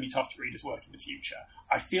like it's going to be tough to read his work in the future.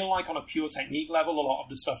 I feel like on a pure technique level, a lot of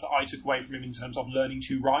the stuff that I took away from him in terms of learning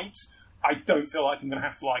to write, I don't feel like I'm going to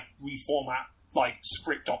have to like reformat like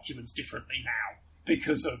script documents differently now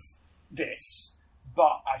because of this.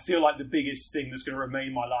 But I feel like the biggest thing that's going to remain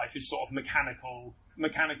in my life is sort of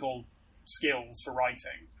mechanical skills for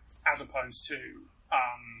writing, as opposed to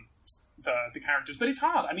the characters. But it's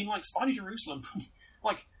hard. I mean, like Spider Jerusalem,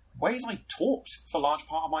 like ways I talked for a large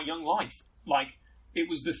part of my young life. Like it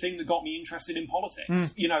was the thing that got me interested in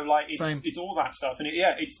politics. You know, like it's all that stuff, and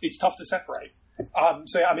it's tough to separate.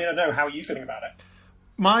 So I mean, I don't know, how are you feeling about it?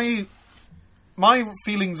 My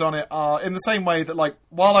feelings on it are in the same way that, like,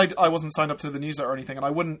 while I wasn't signed up to the newsletter or anything, and I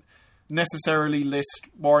wouldn't necessarily list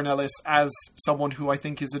Warren Ellis as someone who I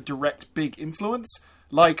think is a direct big influence.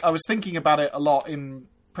 Like, I was thinking about it a lot in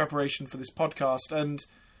preparation for this podcast, and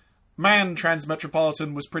man,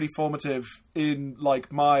 Transmetropolitan was pretty formative in,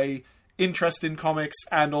 like, my interest in comics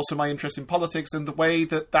and also my interest in politics, and the way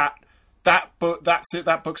that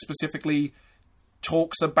book specifically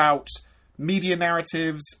talks about media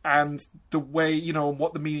narratives and the way, you know,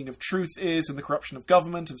 what the meaning of truth is and the corruption of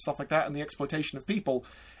government and stuff like that and the exploitation of people.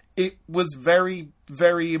 It was very,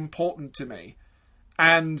 very important to me.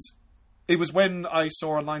 And it was when I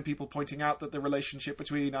saw online people pointing out that the relationship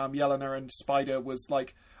between Yelena and Spider was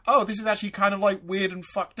like, oh, this is actually kind of like weird and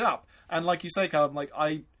fucked up. And like you say, Callum, like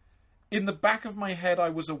in the back of my head, I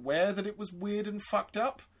was aware that it was weird and fucked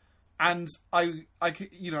up. And I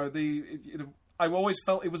always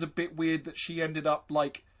felt it was a bit weird that she ended up,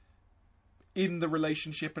 like, in the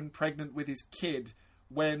relationship and pregnant with his kid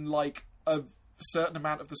when, like, a certain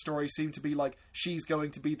amount of the story seemed to be, like, she's going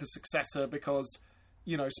to be the successor because,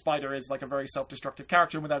 you know, Spider is, like, a very self-destructive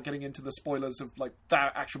character, and without getting into the spoilers of, like, the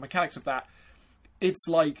actual mechanics of that, it's,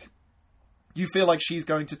 like, you feel like she's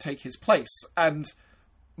going to take his place. And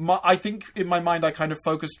I think, in my mind, I kind of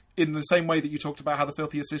focused in the same way that you talked about how the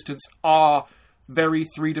Filthy Assistants are very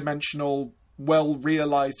three-dimensional,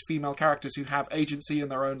 well-realized female characters who have agency in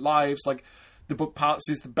their own lives. Like, the book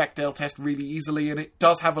passes the Bechdel test really easily, and it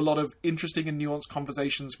does have a lot of interesting and nuanced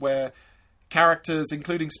conversations where characters,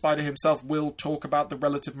 including Spider himself, will talk about the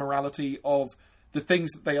relative morality of the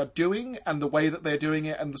things that they are doing and the way that they're doing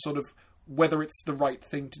it and the sort of whether it's the right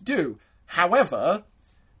thing to do. However,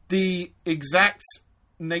 the exact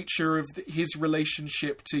nature of his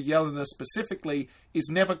relationship to Yelena specifically is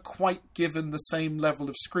never quite given the same level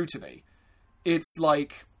of scrutiny. It's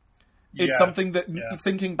like, it's something that,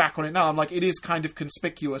 thinking back on it now, I'm like, it is kind of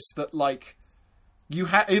conspicuous that, like, you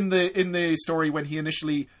in the story when he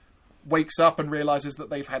initially wakes up and realizes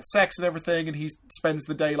that they've had sex and everything, and he spends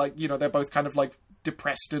the day, like, you know, they're both kind of, like,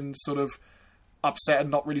 depressed and sort of upset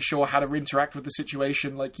and not really sure how to interact with the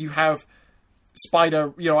situation. Like, you have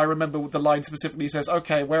Spider, you know, I remember the line specifically says,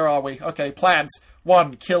 okay, where are we? Okay, plans.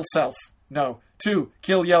 1, kill self. No. 2,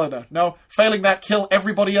 kill Yelena. No. Failing that, kill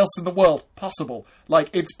everybody else in the world. Possible. Like,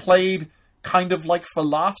 it's played kind of like for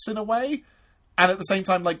laughs in a way, and at the same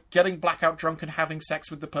time, like, getting blackout drunk and having sex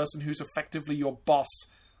with the person who's effectively your boss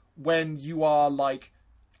when you are, like,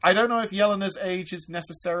 I don't know if Yelena's age is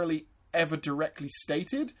necessarily ever directly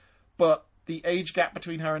stated, but the age gap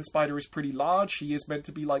between her and Spider is pretty large. She is meant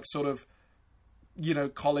to be, like, sort of, you know,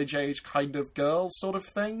 college age kind of girl sort of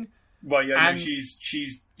thing. Well, yeah, and no, she's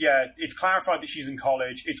it's clarified that she's in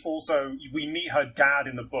college. It's also, we meet her dad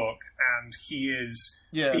in the book, and he is,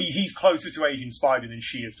 he's closer to age in Spider than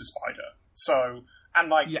she is to Spider. So, and,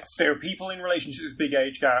 like, there are people in relationships with big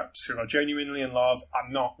age gaps who are genuinely in love.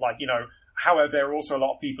 I'm not, like, you know, however, there are also a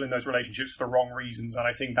lot of people in those relationships for the wrong reasons, and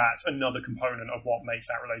I think that's another component of what makes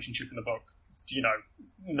that relationship in the book, you know,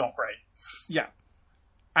 not great. Yeah.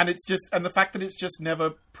 And it's just, and the fact that it's just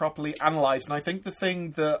never properly analysed. And I think the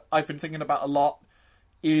thing that I've been thinking about a lot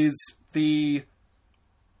is the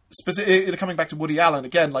specific, coming back to Woody Allen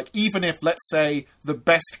again, like, even if, let's say, the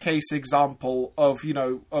best case example of, you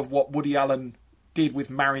know, of what Woody Allen did with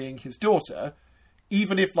marrying his daughter,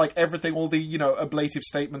 even if, like, everything, all the, you know, ablative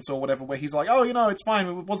statements or whatever, where he's like, oh, you know, it's fine,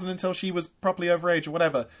 it wasn't until she was properly overage or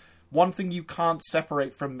whatever. One thing you can't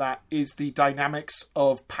separate from that is the dynamics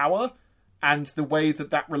of power and the way that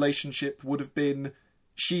that relationship would have been.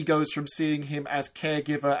 She goes from seeing him as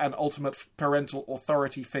caregiver and ultimate parental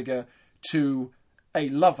authority figure to a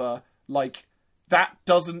lover. Like, that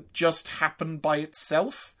doesn't just happen by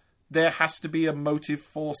itself. There has to be a motive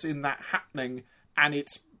force in that happening, and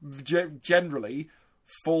it's generally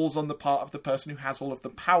falls on the part of the person who has all of the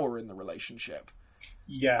power in the relationship.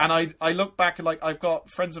 Yeah. And I look back and, like, I've got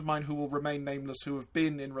friends of mine who will remain nameless who have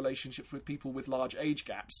been in relationships with people with large age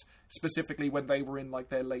gaps, specifically when they were in, like,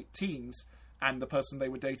 their late teens, and the person they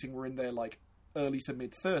were dating were in their, like, early to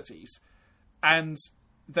mid-30s. And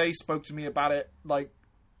they spoke to me about it, like,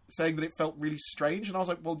 saying that it felt really strange. And I was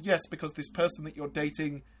like, well, yes, because this person that you're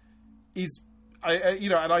dating is,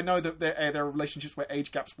 and I know that there are relationships where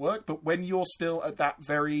age gaps work, but when you're still at that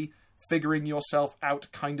very figuring yourself out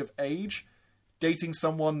kind of age, dating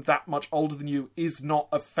someone that much older than you is not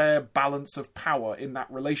a fair balance of power in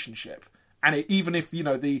that relationship. And even if,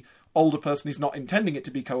 the older person is not intending it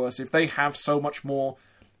to be coercive, they have so much more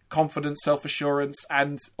confidence, self-assurance,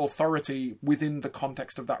 and authority within the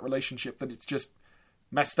context of that relationship that it's just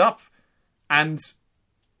messed up. And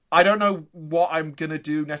I don't know what I'm going to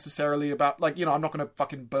do necessarily about, I'm not going to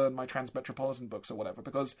fucking burn my Transmetropolitan books or whatever,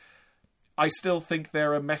 because I still think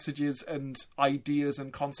there are messages and ideas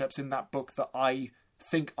and concepts in that book that I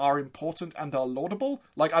think are important and are laudable.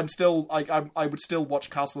 I would still watch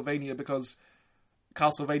Castlevania, because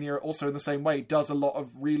Castlevania also in the same way does a lot of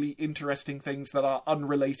really interesting things that are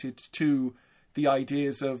unrelated to the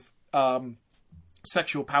ideas of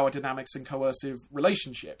sexual power dynamics and coercive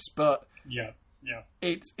relationships. But yeah,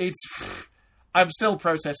 it's I'm still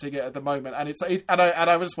processing it at the moment, and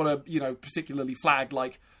I just want to particularly flag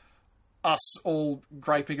us all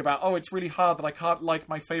griping about, it's really hard that I can't like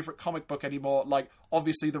my favourite comic book anymore.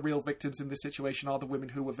 Obviously the real victims in this situation are the women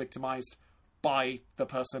who were victimised by the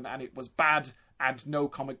person, and it was bad, and no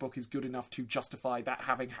comic book is good enough to justify that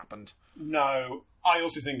having happened. No, I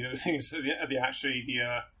also think the thing is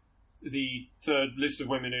the list of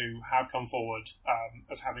women who have come forward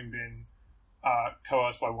as having been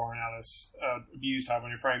coerced by Warren Ellis, abused, however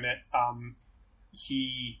you frame it,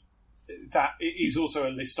 that is also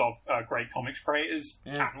a list of great comics creators,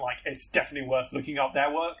 and it's definitely worth looking up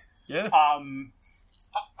their work. Yeah.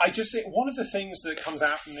 I just think one of the things that comes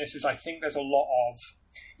out from this is I think there's a lot of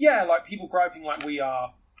people griping like we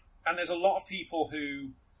are, and there's a lot of people who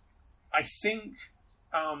I think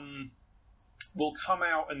will come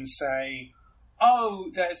out and say,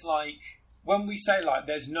 there's when we say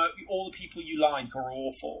there's no, all the people you like are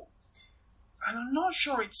awful, and I'm not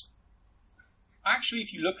sure it's actually,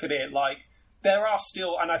 if you look at it, there are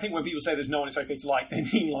still, and I think when people say there's no one it's okay to like, they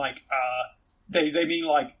mean they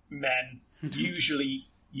mean men, usually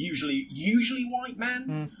white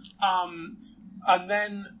men. And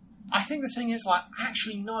then I think the thing is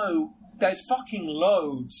actually no, there's fucking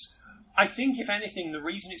loads. I think if anything, the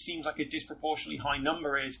reason it seems like a disproportionately high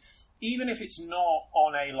number is, even if it's not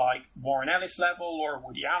on a Warren Ellis level or a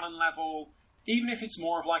Woody Allen level, even if it's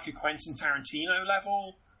more of a Quentin Tarantino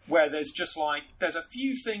level, where there's just there's a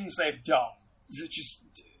few things they've done that just,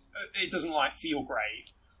 it doesn't feel great.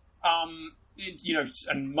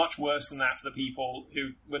 And much worse than that for the people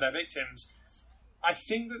who were their victims. I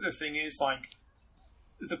think that the thing is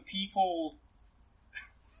the people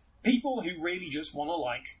who really just want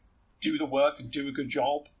to do the work and do a good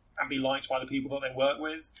job and be liked by the people that they work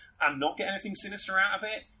with and not get anything sinister out of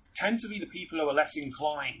it tend to be the people who are less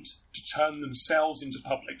inclined to turn themselves into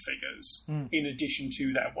public figures in addition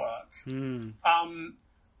to their work. And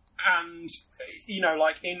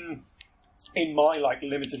in my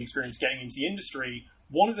limited experience getting into the industry,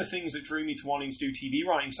 one of the things that drew me to wanting to do TV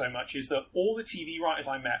writing so much is that all the TV writers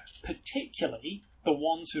I met, particularly the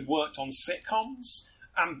ones who'd worked on sitcoms,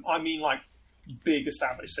 and I mean big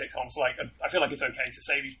established sitcoms, I feel like it's okay to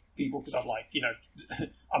say these people because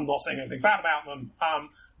I'm not saying anything bad about them,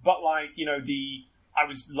 but I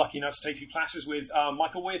was lucky enough to take a few classes with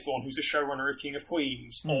Michael Weirthorne, who's the showrunner of King of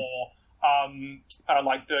Queens, or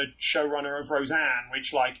the showrunner of Roseanne,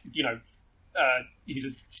 which he's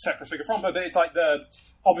a separate figure from her, but it's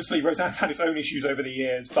obviously Roseanne's had its own issues over the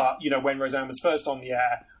years, but when Roseanne was first on the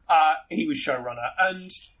air, he was showrunner,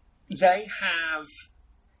 and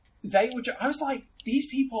I was like, these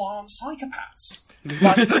people aren't psychopaths.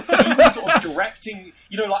 Even sort of directing,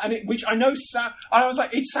 which I know, I was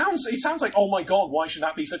like, it sounds like, oh my god, why should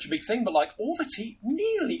that be such a big thing? But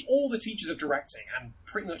nearly all the teachers of directing, and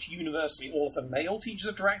pretty much universally all of the male teachers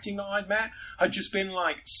of directing that I'd met, had just been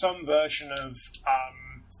some version of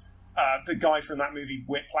the guy from that movie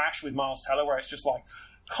Whiplash with Miles Teller, where it's just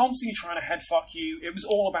constantly trying to head fuck you. It was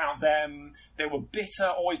all about them. They were bitter,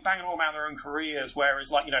 always banging on about their own careers, whereas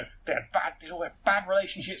they all had bad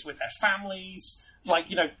relationships with their families,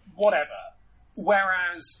 whatever.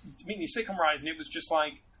 Whereas these sitcom writers, and it was just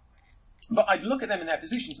but I'd look at them in their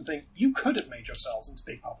positions and think, you could have made yourselves into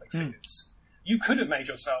big public figures. You could have made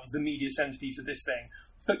yourselves the media centerpiece of this thing,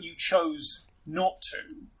 but you chose not to.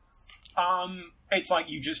 It's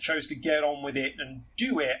you just chose to get on with it and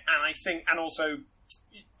do it. And I think, and also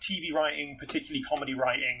TV writing, particularly comedy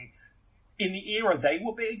writing, in the era they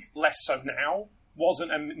were big, less so now,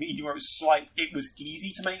 wasn't a medium where it was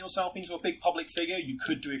easy to make yourself into a big public figure. You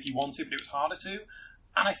could do it if you wanted, but it was harder to.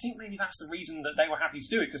 And I think maybe that's the reason that they were happy to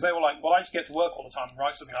do it, because they were like, well, I just get to work all the time and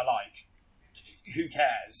write something I like. Who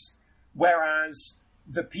cares? Whereas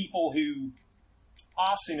the people who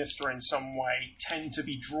are sinister in some way tend to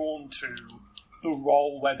be drawn to the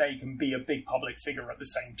role where they can be a big public figure at the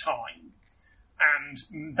same time.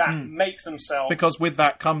 And that make themselves... Because with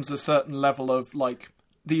that comes a certain level of, like,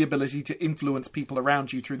 the ability to influence people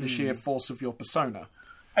around you through the sheer force of your persona.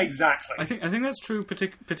 Exactly. I think that's true,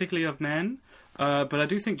 particularly of men. But I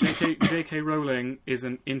do think J.K. Rowling is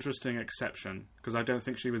an interesting exception, because I don't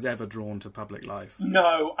think she was ever drawn to public life.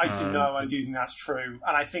 No, I do think that's true.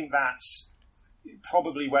 And I think that's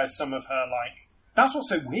probably where some of her, like... That's what's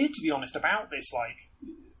so weird, to be honest, about this, like,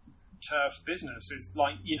 turf business, is,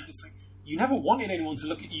 like, you know, it's like, you never wanted anyone to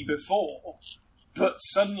look at you before, but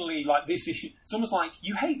suddenly, like, this issue... It's almost like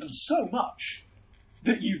you hate them so much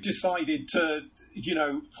that you've decided to, you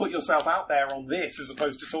know, put yourself out there on this as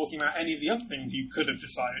opposed to talking about any of the other things you could have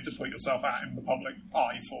decided to put yourself out in the public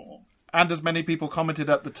eye for. And as many people commented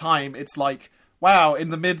at the time, it's like, wow, in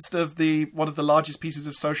the midst of one of the largest pieces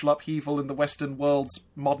of social upheaval in the Western world's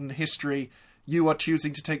modern history, you are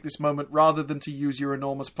choosing to take this moment rather than to use your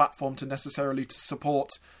enormous platform to necessarily to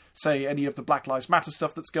support, say, any of the Black Lives Matter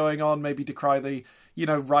stuff that's going on, maybe decry the, you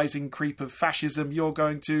know, rising creep of fascism. You're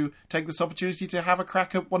going to take this opportunity to have a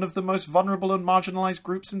crack at one of the most vulnerable and marginalised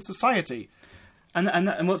groups in society.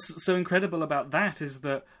 And what's so incredible about that is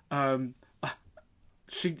that the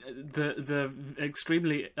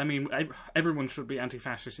extremely, I mean, everyone should be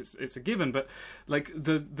anti-fascist. It's a given, but like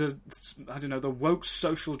the I don't know, the woke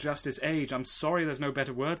social justice age. I'm sorry, there's no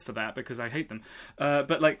better words for that because I hate them.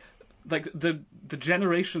 But like the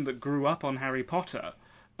generation that grew up on Harry Potter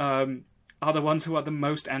are the ones who are the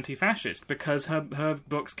most anti-fascist, because her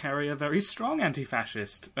books carry a very strong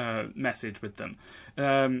anti-fascist message with them.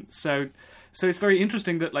 So it's very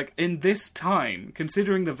interesting that, like, in this time,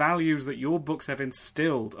 considering the values that your books have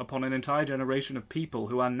instilled upon an entire generation of people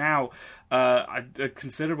who are now a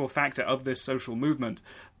considerable factor of this social movement,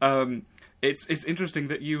 it's interesting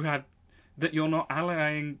that you're not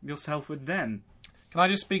allying yourself with them. Can I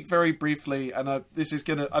just speak very briefly? And this is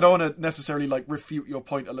gonna. I don't want to necessarily like refute your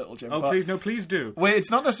point a little, Jim. Oh, please do. Well, it's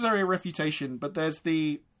not necessarily a refutation, but there's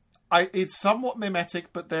it's somewhat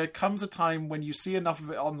mimetic, but there comes a time when you see enough of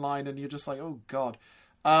it online and you're just like, oh god.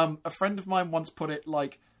 A friend of mine once put it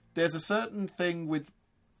like, there's a certain thing with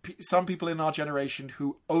some people in our generation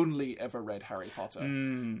who only ever read Harry Potter,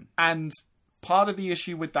 and part of the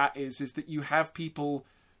issue with that is that you have people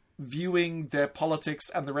viewing their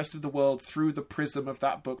politics and the rest of the world through the prism of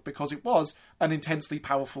that book, because it was an intensely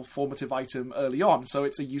powerful formative item early on. So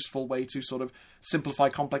it's a useful way to sort of simplify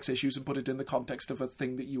complex issues and put it in the context of a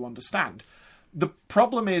thing that you understand. The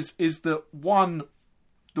problem is that, one,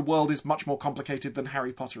 the world is much more complicated than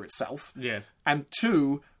Harry Potter itself. Yes. And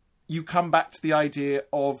two, you come back to the idea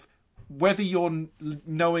of whether you're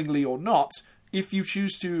knowingly or not, if you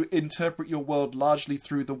choose to interpret your world largely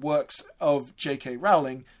through the works of J.K.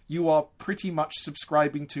 Rowling, you are pretty much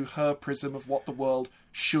subscribing to her prism of what the world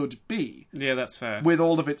should be. Yeah, that's fair. With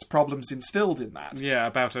all of its problems instilled in that. Yeah,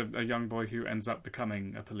 about a young boy who ends up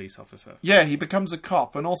becoming a police officer. Yeah, he becomes a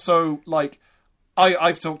cop. And also, like,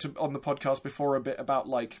 I've talked on the podcast before a bit about,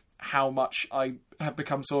 like, how much I have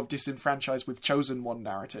become sort of disenfranchised with Chosen One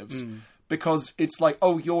narratives. Because it's like,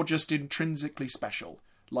 oh, you're just intrinsically special.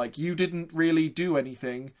 Like, you didn't really do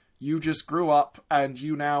anything, you just grew up, and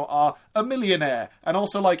you now are a millionaire. And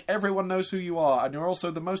also, like, everyone knows who you are, and you're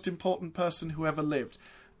also the most important person who ever lived.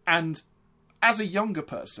 And as a younger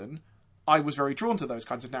person, I was very drawn to those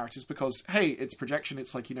kinds of narratives because, hey, it's projection,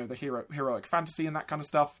 it's like, you know, the heroic fantasy and that kind of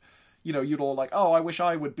stuff. You know, you'd all like, oh, I wish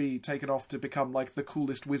I would be taken off to become, like, the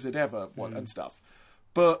coolest wizard ever, and stuff.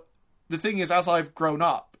 But the thing is, as I've grown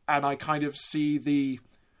up, and I kind of see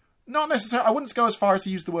not necessarily, I wouldn't go as far as to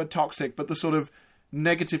use the word toxic, but the sort of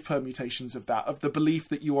negative permutations of that, of the belief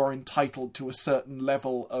that you are entitled to a certain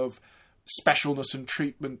level of specialness and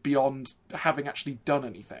treatment beyond having actually done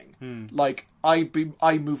anything. Like, I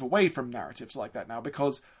move away from narratives like that now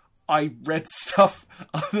because I read stuff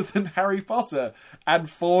other than Harry Potter and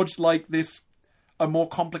forged, like, a more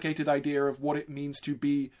complicated idea of what it means to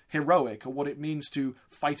be heroic or what it means to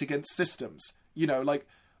fight against systems. You know, like,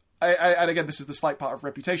 and again, this is the slight part of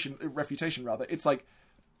refutation rather. It's like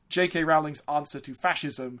J.K. Rowling's answer to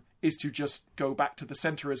fascism is to just go back to the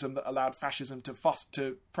centrism that allowed fascism to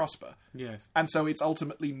prosper. Yes. And so it's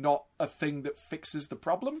ultimately not a thing that fixes the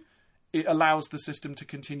problem. It allows the system to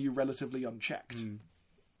continue relatively unchecked.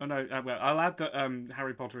 Oh no, well, I'll add that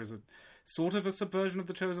Harry Potter is a sort of a subversion of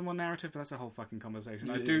the Chosen One narrative, but that's a whole fucking conversation.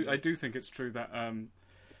 Yeah. I do think it's true that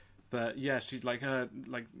yeah, she's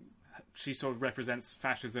she sort of represents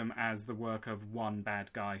fascism as the work of one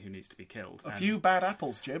bad guy who needs to be killed. A few bad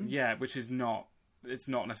apples, Jim. Yeah, which is not it's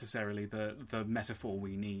not necessarily the metaphor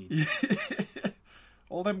we need.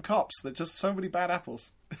 All them cops, they're just so many bad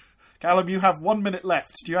apples. Callum, you have 1 minute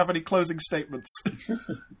left. Do you have any closing statements?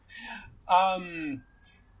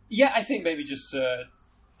 Yeah, I think maybe just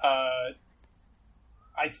I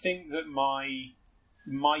think that my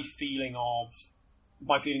feeling on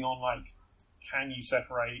like can you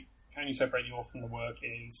separate the author from the work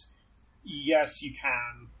is yes, you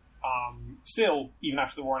can. Still, even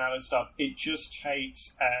after the Warren Ellis stuff, it just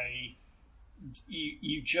takes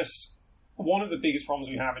one of the biggest problems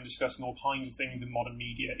we have in discussing all kinds of things in modern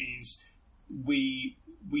media is we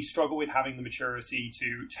struggle with having the maturity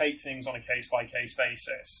to take things on a case-by-case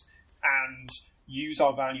basis and use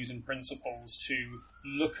our values and principles to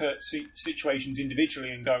look at situations individually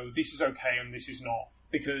and go, this is okay and this is not.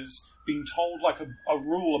 Because being told like a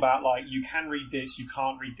rule about like, you can read this, you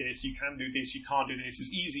can't read this, you can do this, you can't do this,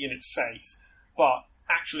 is easy and it's safe. But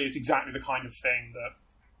actually it's exactly the kind of thing that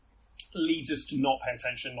leads us to not pay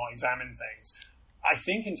attention, not examine things. I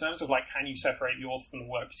think in terms of like, can you separate the author from the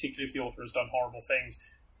work, particularly if the author has done horrible things?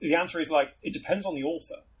 The answer is like, it depends on the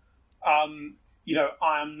author. I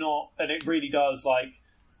am not, and it really does like,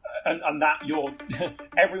 and that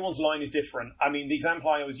everyone's line is different. I mean, the example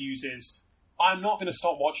I always use is, I'm not going to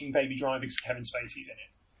stop watching Baby Driver because Kevin Spacey's in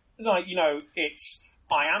it. Like,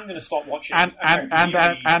 I am going to stop watching. And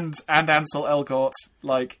Ansel Elgort,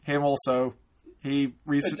 like him also. He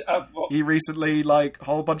recently, like, a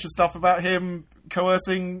whole bunch of stuff about him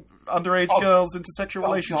coercing underage girls into sexual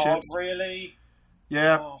relationships. God, really?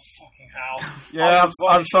 Yeah. Oh, fucking hell. Yeah,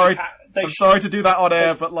 I'm sorry. I'm sorry to do that on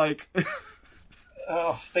air, but like.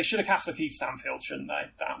 They should have cast Lakeith Stanfield, shouldn't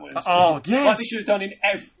they? That was. Oh yes. Like they should have done in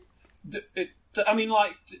every. I mean,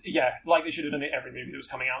 like they should have done it every movie that was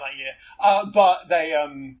coming out that year. But they,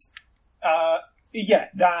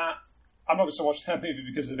 that I'm not going to watch that movie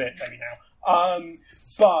because of it, maybe now.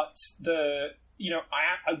 But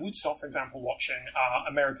I would stop, for example, watching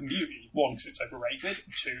American Beauty. 1, because it's overrated.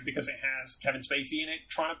 2, because it has Kevin Spacey in it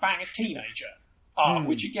trying to bang a teenager.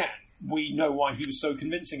 Which, again, we know why he was so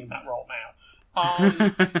convincing in that role now.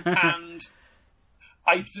 And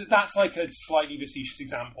that's like a slightly facetious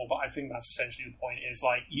example, but I think that's essentially the point, is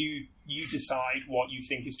like, you decide what you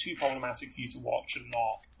think is too problematic for you to watch and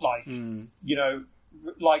not. Like,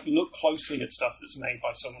 like, look closely at stuff that's made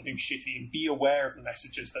by someone who's shitty and be aware of the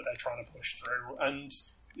messages that they're trying to push through, and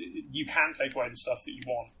you can take away the stuff that you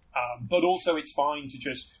want. But also it's fine to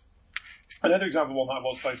just... Another example, one that I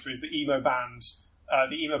was close to, is the emo band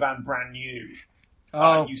Brand New.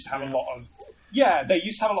 Used to have a lot of... Yeah, they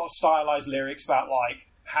used to have a lot of stylized lyrics about, like,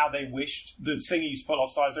 how they wished... The singer used to put a lot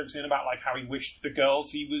of stylized lyrics in about, like, how he wished the girls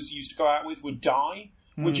he used to go out with would die.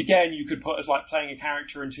 Which, again, you could put as, like, playing a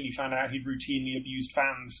character until you found out he'd routinely abused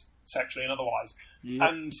fans sexually and otherwise. Yep.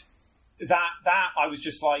 And that I was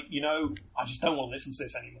just like, I just don't want to listen to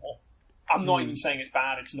this anymore. I'm not even saying it's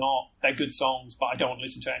bad, it's not. They're good songs, but I don't want to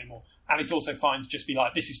listen to it anymore. And it's also fine to just be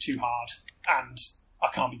like, this is too hard, and I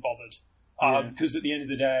can't be bothered. Because at the end of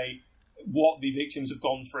the day, what the victims have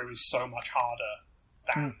gone through is so much harder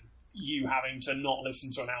than you having to not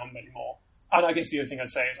listen to an album anymore. And I guess the other thing I'd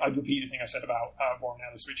say is, I'd repeat the thing I said about Warren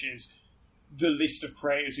Ellis, which is the list of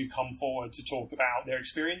creators who come forward to talk about their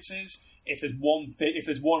experiences. If there's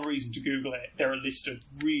one reason to Google it, they're a list of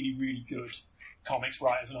really, really good comics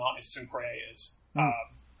writers and artists and creators.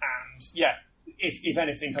 And yeah, if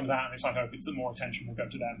anything comes out of this, I hope it's that more attention will go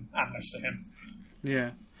to them and less to him.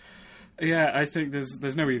 Yeah, I think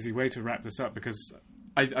there's no easy way to wrap this up, because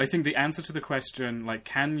I think the answer to the question, like,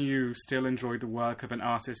 can you still enjoy the work of an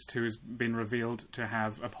artist who has been revealed to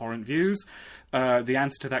have abhorrent views? The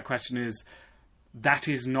answer to that question is, that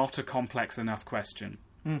is not a complex enough question.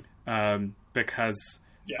 Because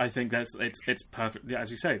I think it's perfect.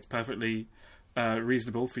 As you say, it's perfectly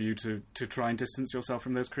reasonable for you to try and distance yourself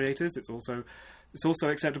from those creators. It's also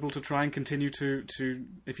acceptable to try and continue to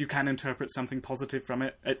if you can interpret something positive from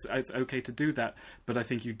it, it's okay to do that. But I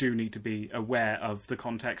think you do need to be aware of the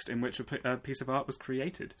context in which a piece of art was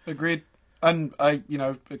created. Agreed. And I,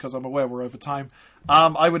 because I'm aware we're over time,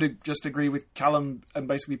 I would just agree with Callum and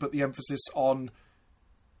basically put the emphasis on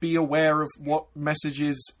be aware of what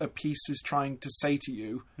messages a piece is trying to say to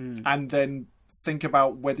you, and then think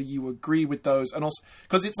about whether you agree with those. And also,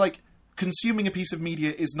 because it's like, consuming a piece of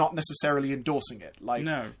media is not necessarily endorsing it. Like,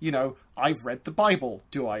 no. I've read the Bible.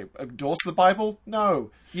 Do I endorse the Bible? No.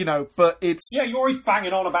 But it's... Yeah, you're always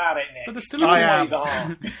banging on about it, Nick. But there's still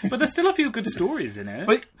but there's still a few good stories in it.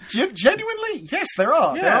 But genuinely, yes, there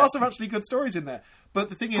are. Yeah. There are some actually good stories in there. But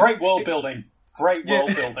the thing is... Great world building.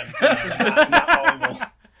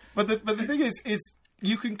 But the thing is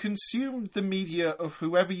you can consume the media of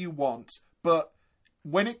whoever you want, but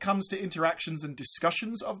when it comes to interactions and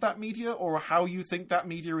discussions of that media, or how you think that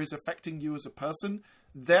media is affecting you as a person,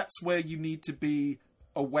 that's where you need to be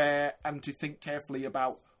aware and to think carefully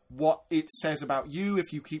about what it says about you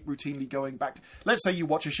if you keep routinely going back to... Let's say you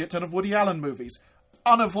watch a shit ton of Woody Allen movies.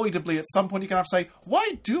 Unavoidably, at some point, you're going to have to say,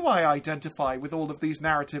 why do I identify with all of these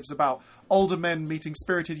narratives about older men meeting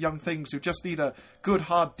spirited young things who just need a good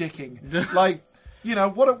hard dicking? Like, you know,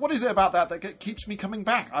 what is it about that keeps me coming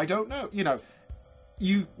back? I don't know. You know,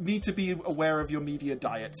 you need to be aware of your media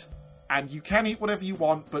diet. And you can eat whatever you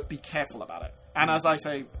want, but be careful about it. And as I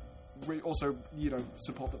say, also, you know,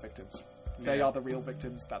 support the victims. They are the real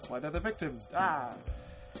victims. That's why they're the victims. Yeah.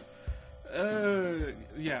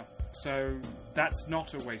 So that's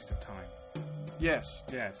not a waste of time. Yes.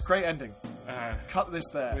 Yes. Great ending. Cut this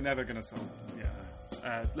there. We're never going to solve.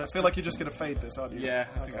 Yeah. I feel like you're just going to fade this, aren't you? Yeah,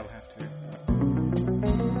 I think I'll have to.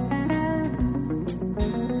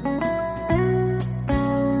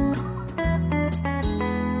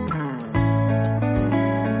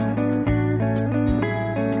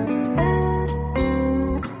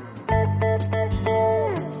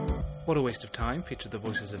 What a Waste of Time featured the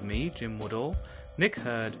voices of me, Jim Woodall, Nick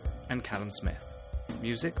Hurd, and Callum Smith.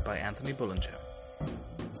 Music by Anthony Bullencher.